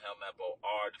 Cruz, and Helmeppo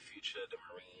are the future of the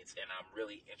Marines, and I'm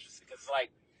really interested because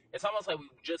it's almost like we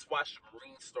just watched the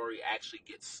Marine story actually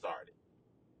get started.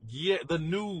 Yeah, the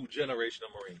new generation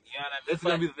of Marines. You know what I mean? This is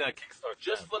gonna be the thing that kickstarts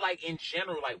Just them. for like in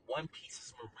general, like One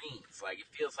Piece's Marines, like it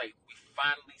feels like we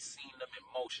finally seen them in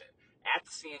motion.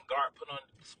 After seeing Garp put on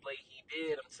the display he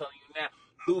did, I'm telling you now,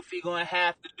 Luffy gonna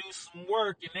have to do some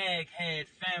work in Egghead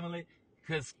family,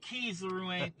 cause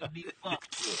Kizaru ain't to be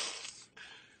fucked with.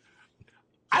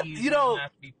 Kizaru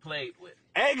not to be played with.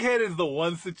 Egghead is the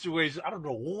one situation. I don't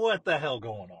know what the hell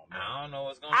going on, man. I don't know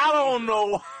what's going on. I don't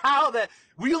know how that.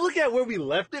 When you look at where we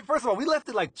left it, first of all, we left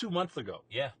it like 2 months ago.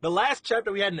 Yeah. The last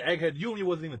chapter we had in Egghead, you and me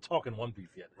wasn't even talking One Piece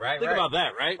yet. Right. Think about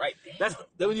that, right? Right. That's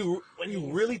when you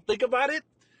really think about it.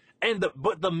 And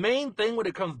but the main thing when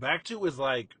it comes back to is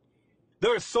like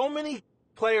there are so many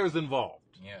players involved.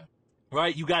 Yeah.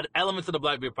 Right? You got elements of the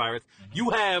Blackbeard Pirates. You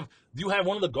have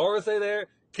one of the Gorosei there.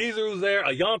 Kizaru's there.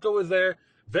 Ayanto is there.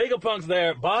 Vegapunk's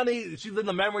there. Bonnie, she's in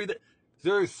the memory.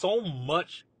 There is so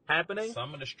much happening.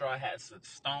 Some of the Straw Hats are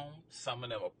stone. Some of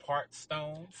them are part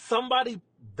stone. Somebody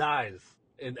dies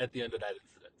at the end of that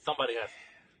incident. Somebody has.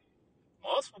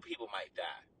 Multiple people might die.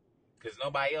 Because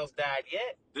nobody else died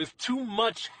yet. There's too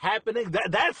much happening.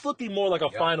 That's looking more like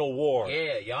a final war.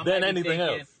 Yeah, y'all than might be anything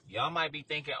thinking, else. Y'all might be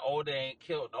thinking, he ain't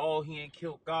killed Garp,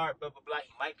 blah, blah, blah.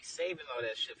 He might be saving all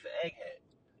that shit for Egghead.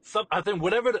 I think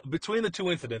between the two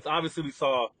incidents, obviously we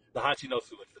saw the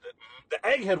Hachinosu incident. The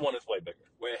Egghead one is way bigger.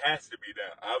 Well, it has to be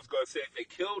now. I was going to say if they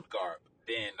killed Garp,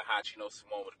 then the Hachinosu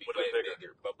one would be way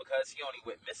bigger. But because he only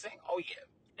went missing,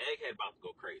 Egghead about to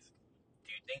go crazy.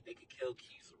 Do you think they could kill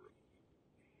Kizaru?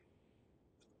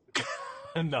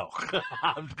 No.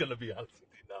 I'm just going to be honest with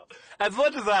you. No. As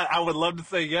much as I would love to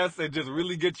say yes and just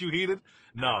really get you heated,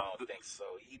 no. I don't think so.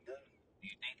 He doesn't. Do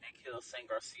you think they kill Saint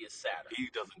Garcia Saturn? He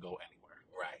doesn't go anywhere.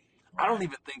 Right. I don't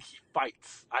even think he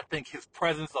fights. I think his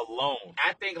presence alone.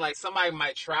 I think like somebody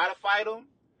might try to fight him,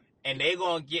 and they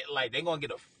gonna get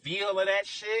a feel of that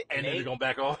shit, And then they're going to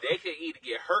back off. They could either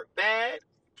get hurt bad,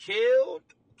 killed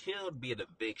be the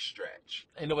big stretch.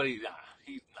 Ain't nobody, they're not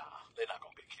going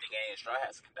to get killed. Think any Straw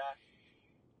Hats can die?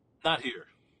 Not here.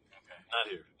 Okay. Not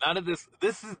here. Not at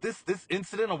this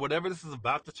incident or whatever this is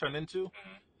about to turn into.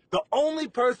 The only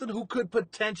person who could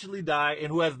potentially die and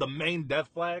who has the main death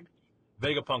flag,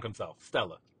 Vegapunk himself,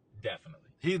 Stella.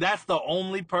 Definitely. That's the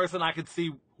only person I could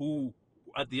see who,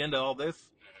 at the end of all this,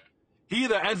 he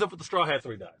either ends up with the Straw Hats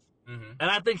or he dies. Mm-hmm. And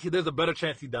I think there's a better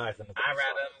chance he dies than I'd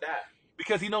rather him die.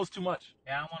 because he knows too much.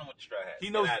 Yeah, I don't want him with the straw hat. He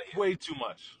Get knows outta here. way too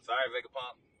much. Sorry,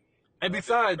 Vegapunk. And No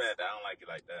besides, disrespect, I don't like it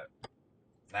like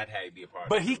that. I'd have you be a part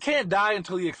but of he it. can't die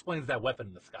until he explains that weapon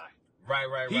in the sky.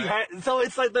 Right. So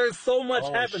it's like there's so much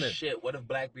oh, happening. Shit, what if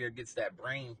Blackbeard gets that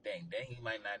brain thing? Then he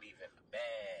might not even.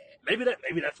 Man.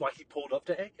 Maybe that's why he pulled up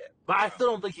to Egghead. But I still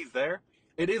don't think he's there.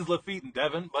 It is Lafitte and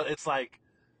Devin, but it's like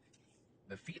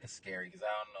Lafitte is scary because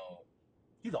I don't know.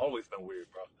 he's always been weird,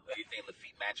 bro. What do you think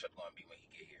Lafitte matchup going to be when he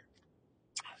get here?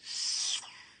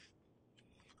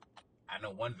 I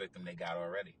know one victim they got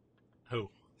already. Who?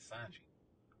 Sanji.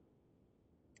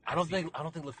 I don't think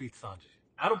Lafitte's Sanji.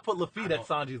 I don't put Lafitte at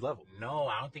Sanji's level. No,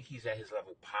 I don't think he's at his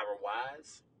level power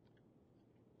wise.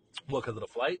 What, because of the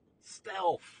flight?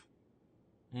 Stealth.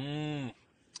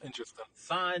 Interesting.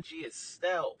 Sanji is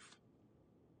stealth.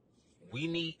 We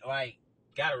need,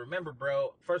 gotta remember,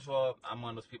 bro. First of all, I'm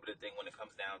one of those people that think when it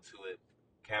comes down to it,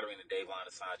 Katarina, Devon,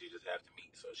 and Sanji just have to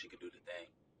meet so she can do the thing.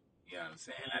 You know what I'm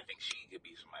saying? I think she could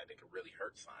be somebody that could really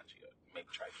hurt Sanji or maybe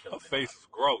try to kill Her him. face is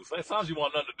gross. That Sanji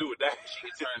want nothing to do with that. She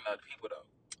can turn to other people, though.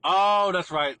 Oh,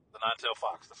 that's right. The Nine-Tailed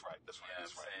Fox. That's right. You know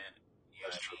what I'm saying? You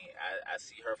know what I mean? I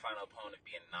see her final opponent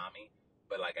being Nami,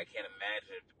 but, I can't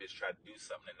imagine if the bitch tried to do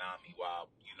something to Nami while,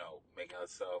 making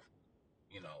herself,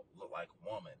 look like a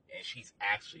woman. And she's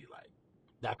actually,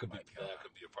 that could be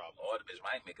a problem. or the bitch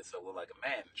might make herself look like a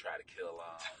man and try to kill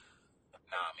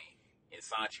Nami. And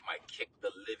Sanji might kick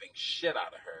the living shit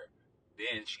out of her.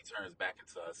 Then she turns back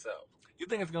into herself. You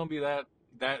think it's gonna be that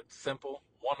simple?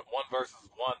 One versus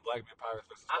one, Blackbeard Pirates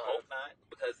versus I Pirates? hope not,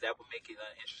 because that would make it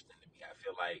uninteresting to me. I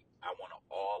feel like I want to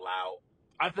all out.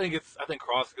 I think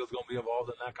Crossskill's gonna be involved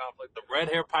in that conflict. The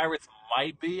red hair pirates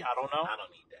might be. I don't know. I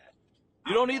don't need that.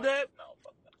 You don't need that? No,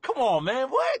 fuck that. Come on, man.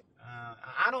 What?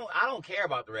 I don't care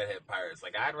about the redhead pirates.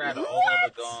 I'd rather all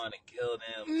the gone and kill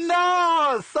them.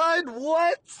 No, son.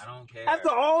 What? I don't care. After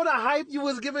all the hype you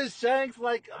was giving Shanks,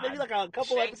 maybe a couple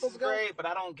Shanks episodes is ago. great, but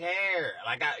I don't care.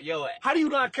 How do you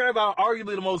not care about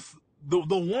arguably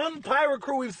the one pirate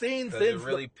crew we've seen Because since? it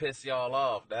really piss y'all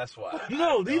off. That's why.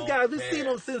 No, these guys, we've seen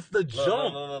them since the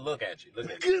jump. Look at you.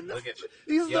 Look at you.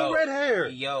 He's the red hair.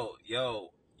 Yo.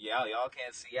 Y'all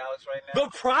can't see Alex right now. The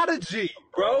prodigy,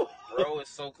 bro. Bro is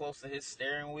so close to his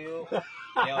steering wheel.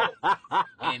 Yo.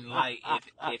 And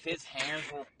if his hands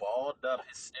were balled up,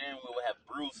 his steering wheel would have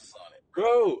bruises on it.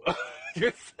 Bro,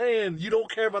 you're saying you don't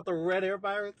care about the red hair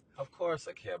pirates? Of course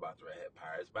I care about the Redhead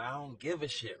Pirates, but I don't give a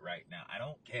shit right now. I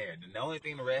don't care. The only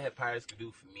thing the Redhead Pirates can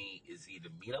do for me is either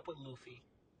meet up with Luffy.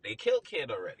 They killed Kid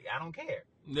already. I don't care.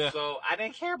 Yeah. So I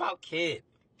didn't care about Kid.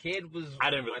 Kid was I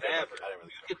didn't really whatever. care. I didn't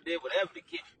really You could have did whatever the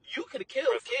Kid. You could have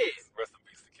killed Kid. Rest in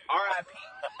peace to Kid. R.I.P.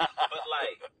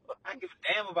 But I don't give a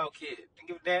damn about Kid. I don't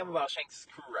give a damn about Shanks'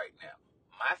 crew right now.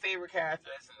 My favorite character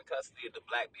is in the custody of the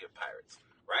Blackbeard Pirates.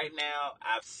 Right now,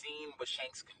 I've seen what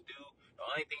Shanks can do. The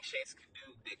only thing Shanks can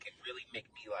do that can really make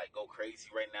me go crazy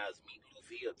right now is meet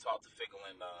Luffy or talk to Figgle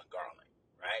and Garland,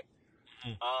 right?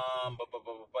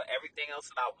 But everything else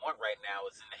that I want right now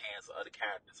is in the hands of other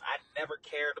characters. I never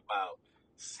cared about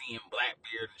seeing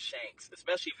Blackbeard and Shanks,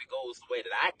 especially if it goes the way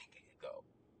that I think it could go.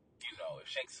 If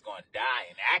Shanks is going to die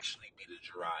and actually be the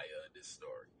Jiraiya of this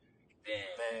story, then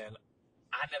Man,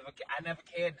 I never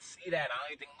cared to see that. I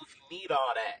don't even think Luffy need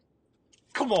all that.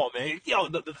 come on, man. Yo,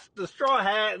 the straw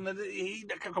hat and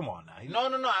come on now.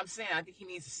 No. I'm saying I think he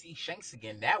needs to see Shanks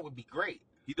again. That would be great.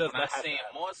 He does What not I'm have saying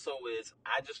that. more so is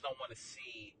I just don't want to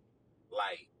see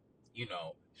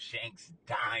Shanks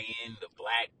dying, the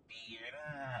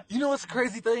Blackbeard. You know what's the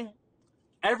crazy thing?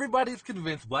 Everybody's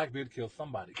convinced Blackbeard killed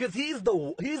somebody because he's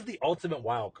the ultimate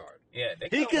wild card. Yeah, they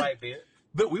He killed could- Whitebeard.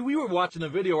 But we were watching a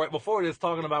video right before this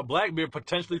talking about Blackbeard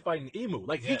potentially fighting Emu.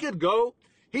 He could go.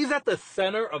 He's at the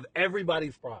center of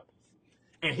everybody's problems,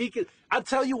 and he could. I'll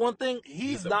tell you one thing.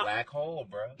 He's a not. black hole,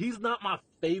 bro. He's not my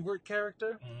favorite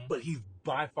character, Mhm. but he's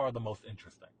by far the most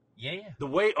interesting. Yeah. The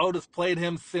way Otis played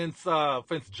him since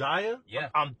Jaya, Yeah.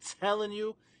 I'm telling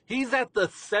you, he's at the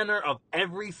center of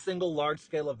every single large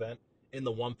scale event in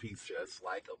the One Piece series. Just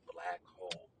like a black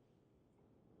hole.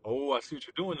 Oh, I see what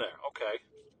you're doing there. Okay.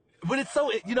 But it's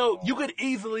so, you could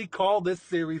easily call this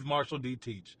series Marshall D.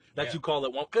 Teach. Yeah. You call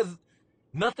it one, because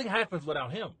nothing happens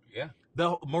without him. Yeah.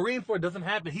 The Marineford doesn't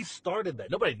happen. He started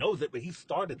that. Nobody knows it, but he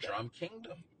started that. Drum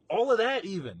Kingdom. All of that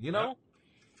even, Yeah.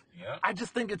 I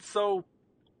just think it's so,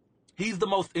 he's the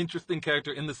most interesting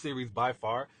character in the series by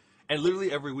far. And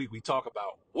literally every week we talk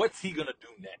about what's he going to do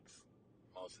next.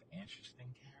 Most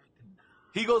interesting character? Nah.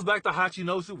 He goes back to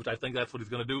Hachinosu, which I think that's what he's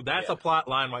going to do. That's Yeah. a plot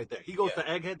line right there. He goes Yeah.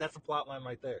 to Egghead. That's a plot line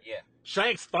right there. Yeah.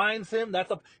 Shanks finds him.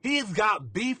 He's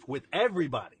got beef with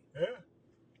everybody. Yeah.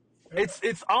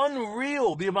 It's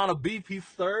unreal the amount of beef he's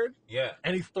stirred, Yeah.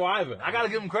 and he's thriving. I got to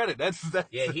give him credit. That's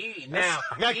Yeah,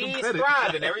 I gotta give him he's credit.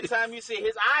 thriving. Every time you see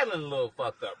his island a little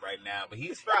fucked up right now, but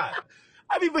he's thriving.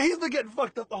 I mean, but he's been getting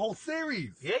fucked up the whole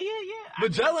series. Yeah.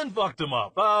 Magellan fucked him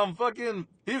up.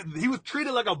 He was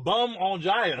treated like a bum on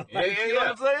Jaya. Yeah. You know what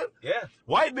I'm saying? Yeah.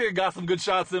 Whitebeard got some good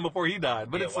shots in before he died,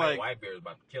 but it's like Whitebeard was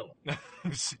about to kill him.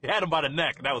 he had him by the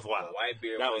neck. That was wild.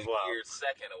 Whitebeard That was was wild. Beard's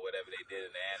second or whatever they did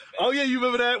in the anime. Oh yeah, you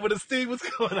remember that when the steam was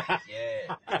going out? Yeah.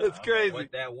 That's I don't know crazy.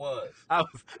 what that was.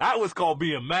 That was called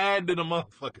being mad than a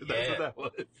motherfucker. That's Yeah.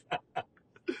 what that was.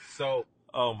 So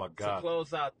Oh my to god.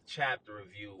 close out the chapter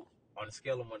review, on a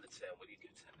scale of 1 to 10, what do you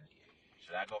give 10 to 8?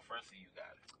 Should I go first or you got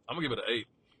it? I'm gonna give it an 8.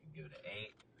 Give it an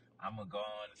 8. I'm gonna go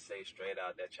on and say straight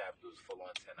out that chapter was full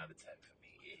on 10 out of 10 for me.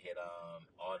 It hit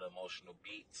all the emotional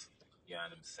beats. You know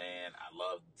what I'm saying? I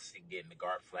love getting the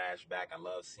Garp flashback. I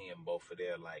love seeing both of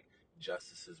their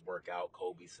justices work out.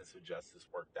 Kobe's sense of justice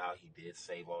worked out. He did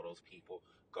save all those people.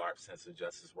 Garp's sense of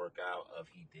justice worked out of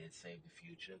he did save the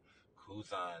future.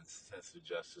 Kuzan's sense of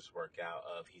justice work out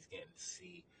of he's getting to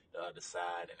see the other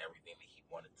side and everything that he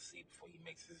wanted to see before he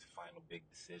makes his final big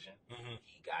decision. Mm-hmm.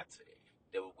 He got to it.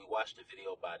 We watched a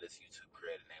video by this YouTube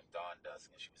creator named Dawn Dusk,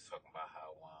 and she was talking about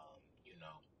how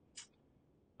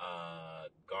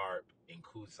Garp and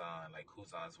Kuzan,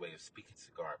 Kuzan's way of speaking to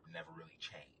Garp never really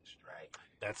changed, right?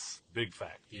 That's big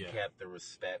fact. He Yeah. kept the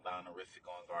respect honorific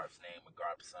on Garp's name with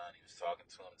Garp's son. He was talking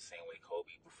to him the same way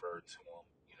Kobe referred to him.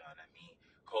 You know what I mean?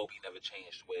 Kobe never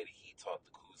changed the way that he talked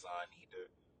to Kuzan either.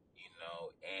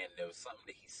 And there was something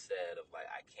that he said of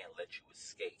I can't let you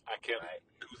escape. I can't. Right?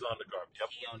 Who's on the guard? Yep.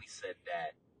 He only said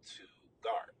that to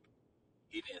Garp.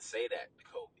 He didn't say that to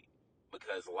Kobe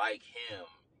because, like him,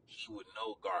 he would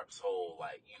know Garp's whole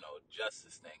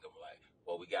justice thing of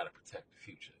well, we got to protect the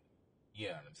future. You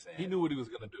know what I'm saying? He knew what he was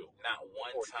gonna do. Not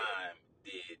one time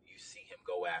did you see him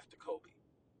go after Kobe.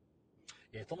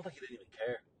 Yeah, it's almost like he didn't even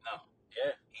care. No.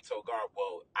 Yeah. He told Garp,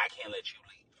 well, I can't let you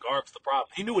leave. Garp's the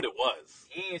problem. He knew what it was.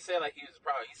 He didn't say he was a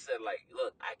problem. He said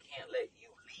look, I can't let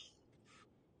you leave.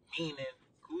 Meaning,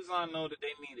 Kuzan know that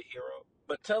they need a hero.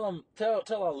 But tell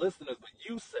our listeners what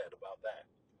you said about that.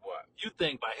 What? You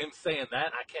think by him saying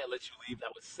that, I can't let you leave,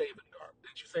 that was saving Garp.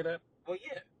 Didn't you say that? Well,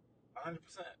 yeah, 100%.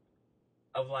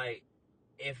 Of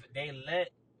if they let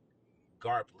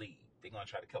Garp leave, they're gonna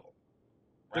try to kill him.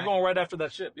 Right? They're going right after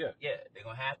that ship. Yeah. Yeah, they're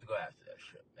gonna have to go after that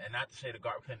ship. And not to say the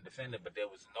Garp couldn't defend it, but there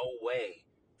was no way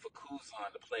for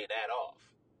Kuzan to play that off.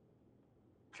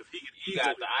 Because he could He easily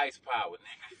got the ice power,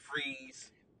 nigga.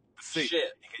 Freeze. see.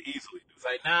 Shit. He could easily do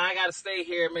It's nah, I gotta stay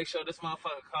here and make sure this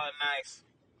motherfucker caught nice.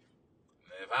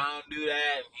 If I don't do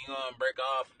that, he gonna break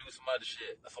off and do some other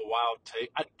shit. That's a wild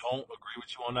take. I don't agree with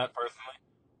you on that personally,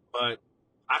 but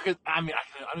I don't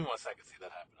even want to say I can see that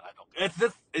happen. I don't. It's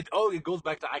this. It goes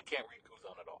back to I can't read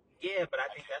Kuzan at all. Yeah, but I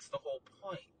think that's the whole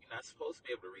point. You're not supposed to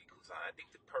be able to read Kuzan. I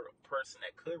think the person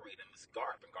that could read him is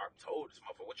Garp, and Garp told this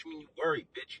motherfucker, "What you mean you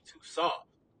worried, bitch? You too soft."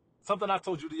 Something I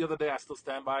told you the other day, I still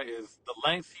stand by, is the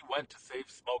lengths he went to save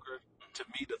Smoker, to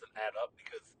me, doesn't add up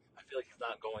because I feel like he's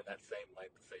not going that same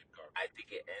length to save Garp. I think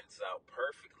it ends out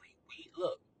perfectly.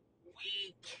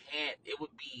 We can't. It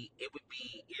would be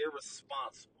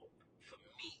irresponsible for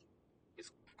me,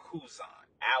 as Kuzan,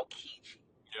 Aokiji,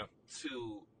 Yeah.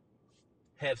 to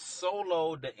have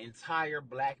soloed the entire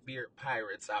Blackbeard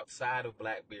pirates outside of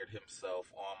Blackbeard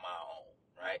himself on my own.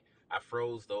 Right? I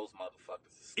froze those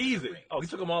motherfuckers. Easy. Oh, he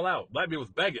took them all out. Blackbeard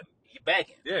was begging. You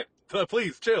begging. Yeah.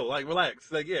 Please, chill.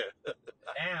 Relax. Yeah.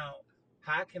 Now,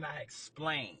 how can I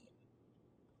explain?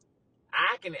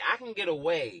 I can get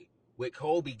away with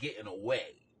Kobe getting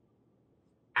away.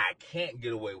 I can't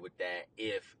get away with that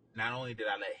if not only did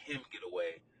I let him get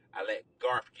away, I let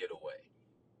Garp get away.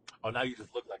 Oh, now you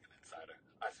just look like an insider.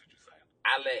 I see what you're saying.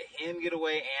 I let him get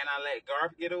away and I let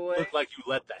Garp get away. Look like you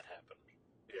let that happen.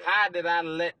 Yeah. How did I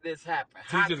let this happen?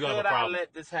 How just got a could I problem.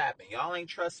 let this happen? Y'all ain't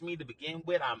trust me to begin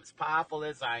with. I'm as powerful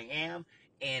as I am.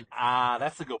 And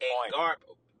That's a good point.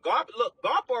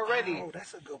 Garp already. Oh,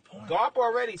 that's a good point. Garp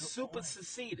already super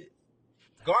seceded.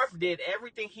 Garp did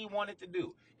everything he wanted to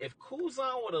do. If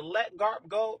Kuzan would have let Garp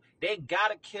go, they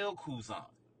gotta kill Kuzan.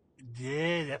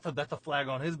 Yeah, that's a flag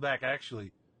on his back,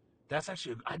 actually. That's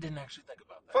actually, I didn't actually think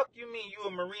about that. Fuck you mean you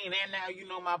a Marine and now you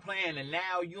know my plan and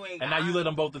now you ain't. And now you let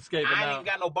them both escape. I ain't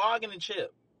got no bargaining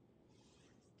chip.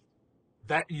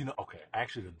 That, okay, I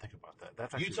actually didn't think about that.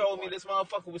 That's You actually told me this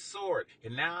motherfucker was Sword,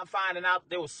 and now I'm finding out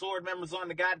there was Sword members on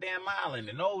the goddamn island,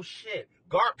 and oh shit,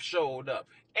 Garp showed up.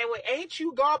 And wait, ain't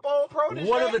you Garp old protege?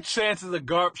 What are the chances of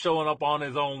Garp showing up on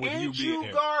his own with you Ain't being you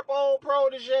here? Garp old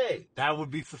protege? That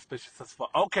would be suspicious as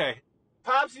fuck. Okay.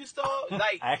 Pops, you stole,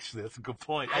 like, Actually, that's a good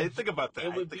point. I didn't think about that.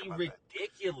 it would be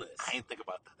ridiculous. I didn't think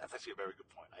about that. That's actually a very good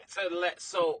point.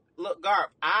 So look, Garp,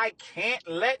 I can't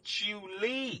let you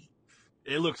leave.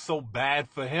 It looks so bad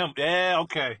for him. Yeah,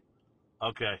 okay.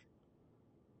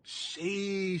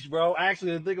 Sheesh, bro. I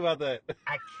actually didn't think about that.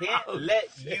 I can't let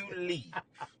you leave.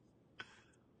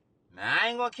 Now, I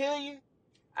ain't gonna kill you.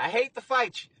 I hate to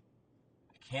fight you.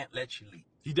 I can't let you leave.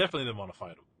 He definitely didn't want to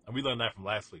fight him. And we learned that from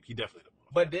last week. He definitely didn't want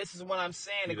to But fight him. this is what I'm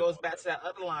saying. He It goes didn't back want to that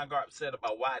other line Garp said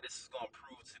about why this is gonna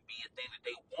prove to be a thing that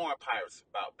they warn pirates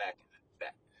about back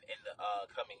in the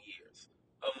coming years.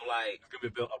 Of like, It's going to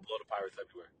be a blood of pirates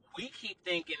everywhere. we keep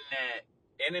thinking that,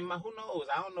 and who knows?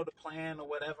 I don't know the plan or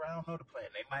whatever. I don't know the plan.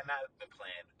 They might not have been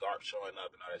planned. Garp showing up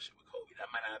and all that shit with Kobe.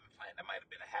 That might not have been planned. That might have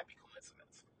been a happy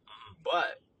coincidence.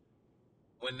 But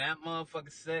when that motherfucker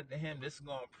said to him, "This is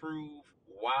gonna prove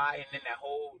why," and then that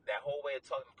whole way of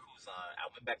talking to Kuzan, I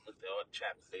went back and looked at all the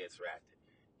chapters they interacted.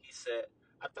 He said,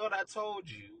 "I thought I told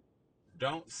you,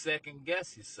 don't second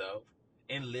guess yourself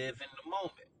and live in the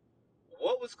moment."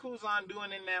 What was Kuzan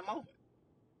doing in that moment?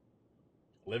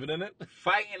 Living in it?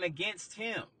 Fighting against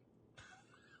him.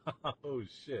 Oh,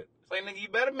 shit. It's like, nigga, you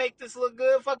better make this look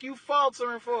good. Fuck you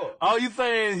faltering for. Oh, you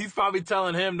saying he's probably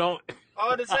telling him, don't...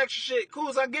 All this extra shit.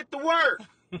 Kuzan, get to work.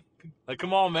 Like,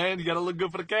 come on, man. You got to look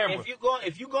good for the camera. If you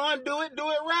gonna do it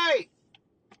right.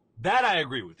 That I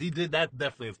agree with. He did. That's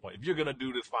definitely his point. If you're going to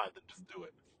do this, fine, then just do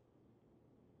it.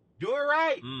 Do it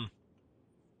right. Mm.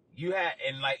 You had,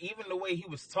 and like, even the way he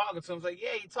was talking to him, was like,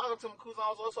 yeah, he talking to him. Kuzan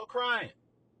was also crying.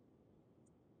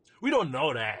 We don't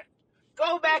know that.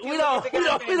 Go back and We look don't. at the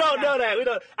goddamn We don't know chapter. that. We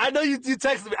don't. I know you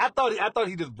texted me. I thought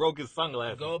he just broke his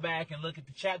sunglasses. Go back and look at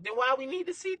the chapter. Then why we need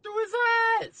to see through his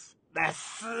eyes?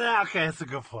 That's okay. That's a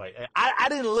good point. I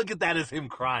didn't look at that as him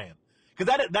crying,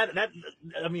 because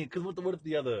I mean, because what if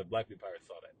the other Black People pirates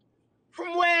saw that?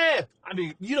 From where? I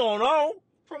mean, you don't know.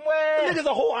 From The where? nigga's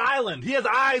a whole island. He has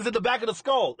eyes in the back of the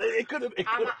skull. It could have.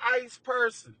 I'm an ice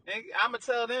person. I'm gonna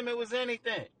tell them it was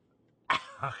anything.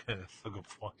 Okay, that's a good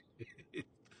point.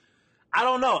 I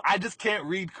don't know. I just can't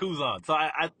read Kuzan, so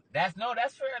That's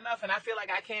fair enough, and I feel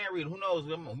like I can't read. Who knows?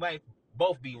 We might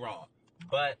both be wrong,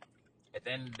 but at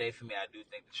the end of the day, for me, I do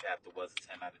think the chapter was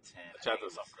a 10 out of 10. The chapter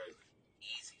was something crazy.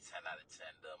 Easy 10 out of 10.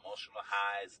 The emotional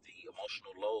highs, the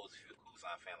emotional lows. If you're a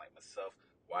Kuzan fan like myself,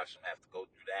 watch them have to go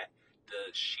through that.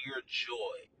 The sheer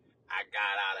joy I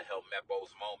got out of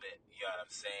Helmeppo's moment. You know what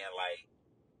I'm saying? Like,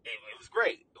 it was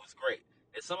great. It was great.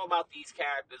 There's something about these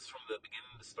characters from the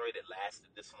beginning of the story that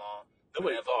lasted this long.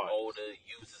 Whenever Oda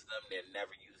uses them, they're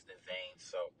never used in vain.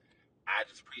 So I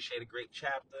just appreciate a great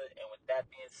chapter. And with that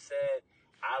being said,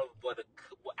 out of what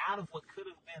could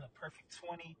have been a perfect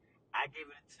 20, I gave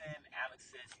it a 10.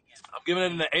 Alex says he gives it. I'm giving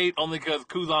it an 8 only because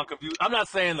Kuzan confused. I'm not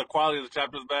saying the quality of the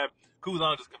chapter is bad.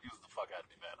 Kuzan just confused the fuck out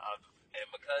of me, man. And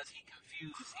because he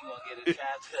confused, he gonna get a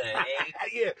chapter at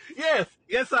 8.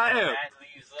 Yes, I am. That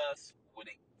leaves us with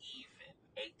an even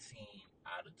 18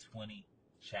 out of 20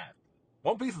 chapters.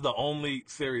 One Piece is the only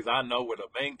series I know where the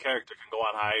main character can go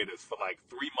on hiatus for like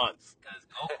 3 months. Because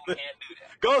Goku can't do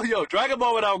that. Dragon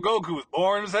Ball without Goku is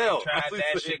boring as hell. Tried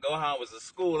that shit. Gohan was in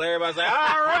school. Everybody's like,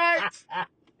 all right,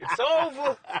 it's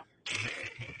over.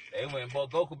 They went and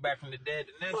brought Goku back from the dead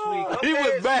the next week. Okay, He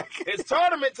was back. It's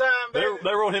tournament time, baby.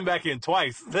 They wrote him back in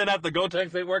twice. Then after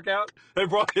Gotenks didn't work out, they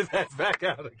brought his ass back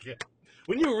out again.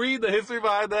 When you read the history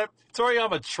behind that,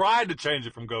 Toriyama tried to change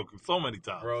it from Goku so many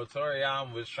times. Bro,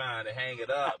 Toriyama was trying to hang it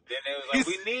up. Then it was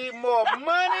like, we need more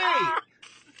money.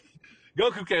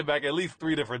 Goku came back at least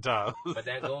 3 different times. But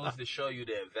that goes to show you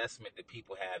the investment that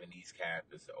people have in these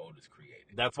characters that Oda's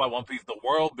created. That's why One Piece, the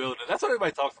world building, that's what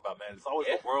everybody talks about, man. It's always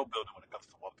the world building when it comes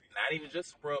to One Piece. Not even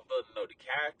just world building, no, the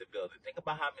character building. Think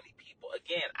about how many people,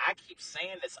 again, I keep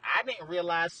saying this, I didn't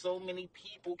realize so many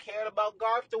people cared about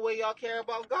Garp the way y'all care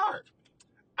about Garp.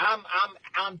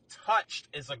 I'm touched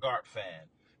as a Garp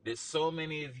fan that so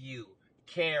many of you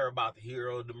care about the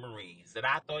hero of the Marines that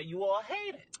I thought you all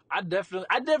hated. I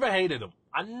never hated him.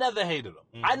 I never hated him.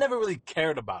 Mm-hmm. I never really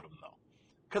cared about him, though.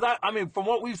 Because, I mean, from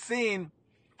what we've seen,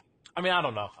 I mean, I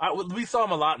don't know. We saw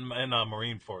him a lot in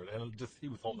Marineford, and he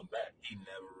was holding back. He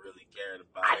never really cared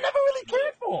about I it. never really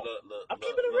cared for him. Look, I'm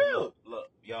keeping it real. Look,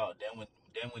 y'all,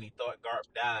 then when he thought Garp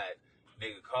died,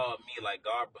 nigga called me like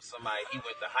Garp was somebody he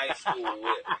went to high school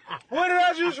with. What did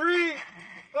I just read?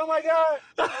 Oh my God.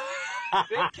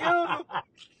 They killed him.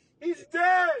 He's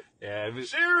dead. Yeah,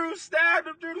 Shiru stabbed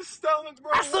him through the stomach,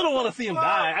 bro. I still don't want to see him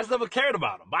die. I just never cared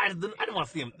about him. But I didn't want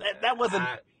to see him. That wasn't.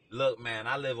 Look, man,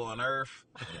 I live on Earth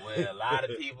where a lot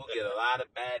of people get a lot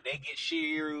of bad. They get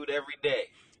Shiru'd every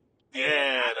day.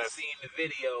 Yeah, I've seen the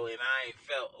video and I ain't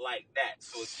felt like that.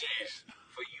 So again,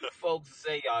 for you folks to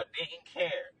say y'all didn't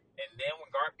care, and then when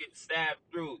Garp gets stabbed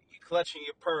through, you clutching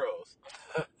your pearls.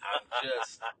 I'm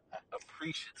just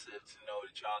appreciative to know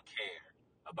that y'all care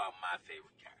about my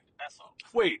favorite character. That's all.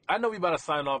 Wait, I know we about to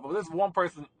sign off, but there's one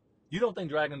person. You don't think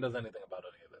Dragon does anything about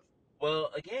any of this?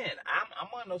 Well, again, I'm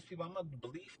one of those people. I'm of the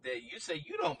belief that you say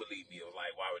you don't believe me.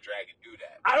 Like, why would Dragon do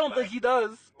that? I don't think he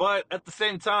does, but at the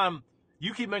same time,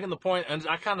 you keep making the point, and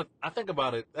I think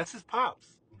about it. That's his pops.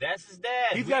 That's his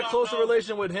dad. He's got closer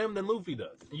relation with him than Luffy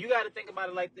does. You got to think about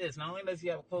it like this. Not only does he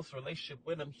have a closer relationship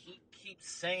with him, he keeps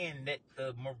saying that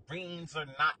the Marines are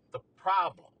not the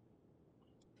problem.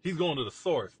 He's going to the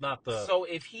source, not the... So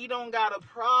if he don't got a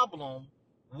problem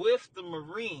with the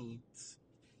Marines,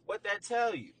 what that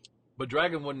tell you? But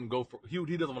Dragon wouldn't go for... He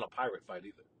doesn't want a pirate fight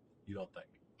either. You don't think?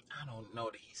 I don't know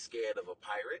that he's scared of a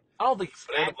pirate. I don't think he's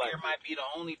scared of Blackbeard might be the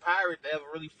only pirate that ever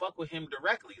really fuck with him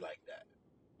directly like that.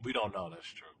 We don't know. That's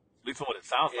true. At least from what it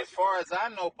sounds like. As far as I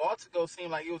know, Baltico seemed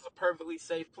like it was a perfectly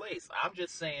safe place. I'm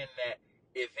just saying that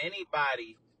if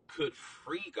anybody could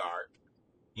free Garp,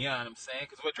 you know what I'm saying?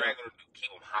 Because what Dragon would do? Keep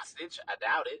him hostage? I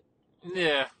doubt it.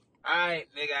 Yeah. All right,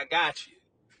 nigga, I got you.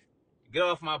 Get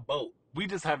off my boat. We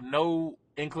just have no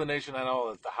inclination at all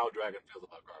as to how Dragon feels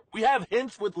about Garp. We have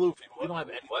hints with Luffy, but we don't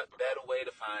have any. What better way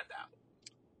to find out?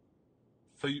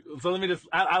 So let me just...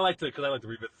 I like to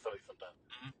revisit some of these sometimes.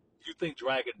 Mm-hmm. You think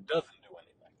Dragon doesn't do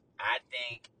anything? I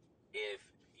think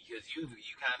because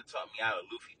you kind of taught me out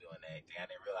of Luffy doing anything. I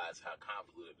didn't realize how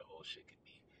convoluted the whole shit could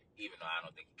be, even though I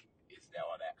don't think it's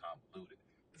all that convoluted.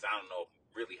 Because I don't know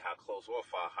really how close or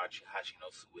far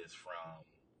Hachinosu is from,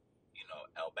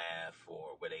 Elbaf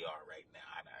or where they are right now.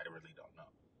 I really don't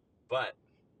know. But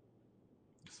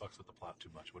This fucks with the plot too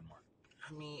much, wouldn't work.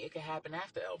 I mean, it could happen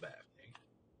after Elbaf.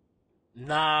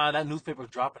 Nah, that newspaper's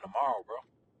dropping tomorrow, bro.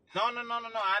 No.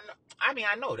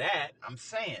 I know that. I'm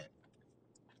saying,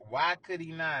 why could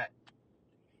he not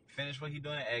finish what he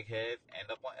doing at Egghead,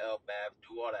 end up on Elbaf,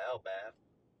 do all the Elbaf,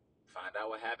 find out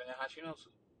what happened in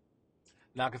Hachinosu?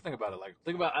 Now, because think about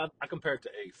it. I compare it to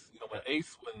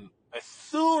Ace. As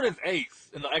soon as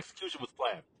Ace and the execution was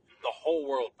planned, the whole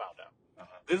world found out.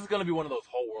 Uh-huh. This is going to be one of those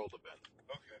whole world events.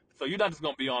 Okay. So you're not just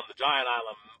going to be on the giant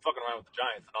island fucking around with the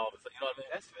giants and all of this. You know what I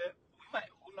mean? That's fair.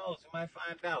 Who knows? We might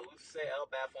find out. Who's to say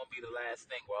Elbaf won't be the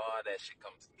last thing where all that shit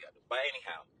comes together? But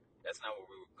anyhow, that's not where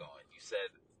we were going. You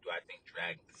said, do I think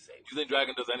Dragon can save? You think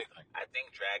Dragon does anything? I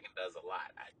think Dragon does a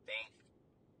lot. I think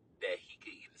that he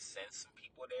could either send some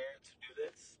people there to do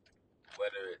this,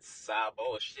 whether it's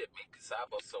Sabo or shit. Because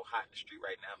Sabo's so hot in the street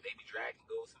right now, maybe Dragon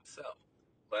goes himself.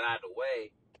 But either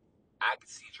way, I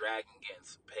could see Dragon getting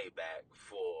some payback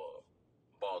for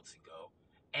Baltico.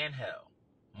 And hell,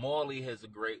 Morley has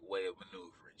a great way of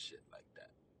maneuvering shit like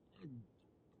that.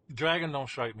 Dragon don't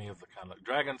strike me as the kind of...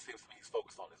 Dragon seems to me he's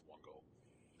focused on his one goal.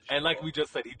 And like we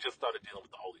just said, he just started dealing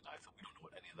with the Holy Knights, and we don't know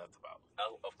what any of that's about.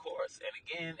 Of course. And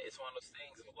again, it's one of those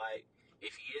things of like,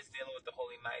 if he is dealing with the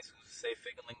Holy Knights, who's to say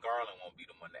Ficklin Garland won't be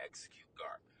the one to execute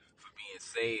Garp for being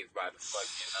saved by the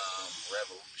fucking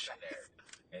revolutionary.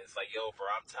 And it's like, yo,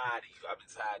 bro, I'm tired of you. I've been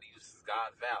tired of you since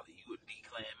God Valley. You a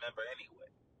D-Clan member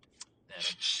anyway.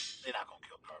 They're not going to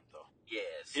kill Garp, though. Yeah.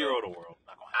 So, Hero of the world.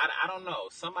 Not gonna happen. I don't know.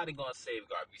 Somebody going to save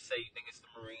Garp. You say you think it's the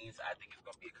Marines. I think it's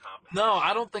going to be a combination. No,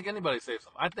 I don't think anybody saves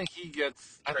him. I think he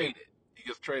gets... Traded. He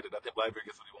gets traded. I think Blackbeard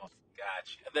gets what he wants.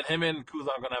 Gotcha. And then him and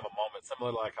Kuzan are going to have a moment,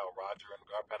 similar to like how Roger and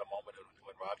Garp had a moment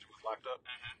when Roger was locked up.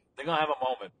 Mm-hmm. They're going to have a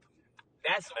moment.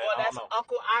 That's know.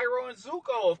 Uncle Iroh and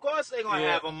Zuko. Of course they're going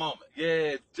to have a moment.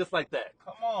 Yeah, just like that.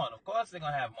 Come on. Of course they're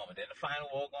going to have a moment. Then the final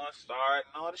war going to start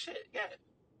and all the shit. Yeah.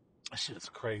 That shit is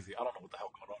crazy. I don't know what the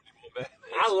hell going on anymore, man.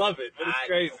 I love it, but it's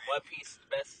crazy. One Piece is the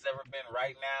best it's ever been.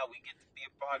 Right now, we get to be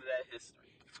a part of that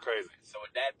history. It's crazy. So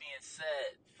with that being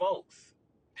said, folks,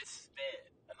 this has been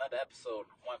another episode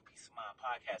of One Piece of Mind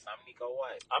Podcast. I'm Nico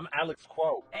White. I'm Alex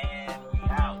Quo. And we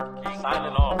out.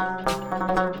 Signing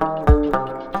off.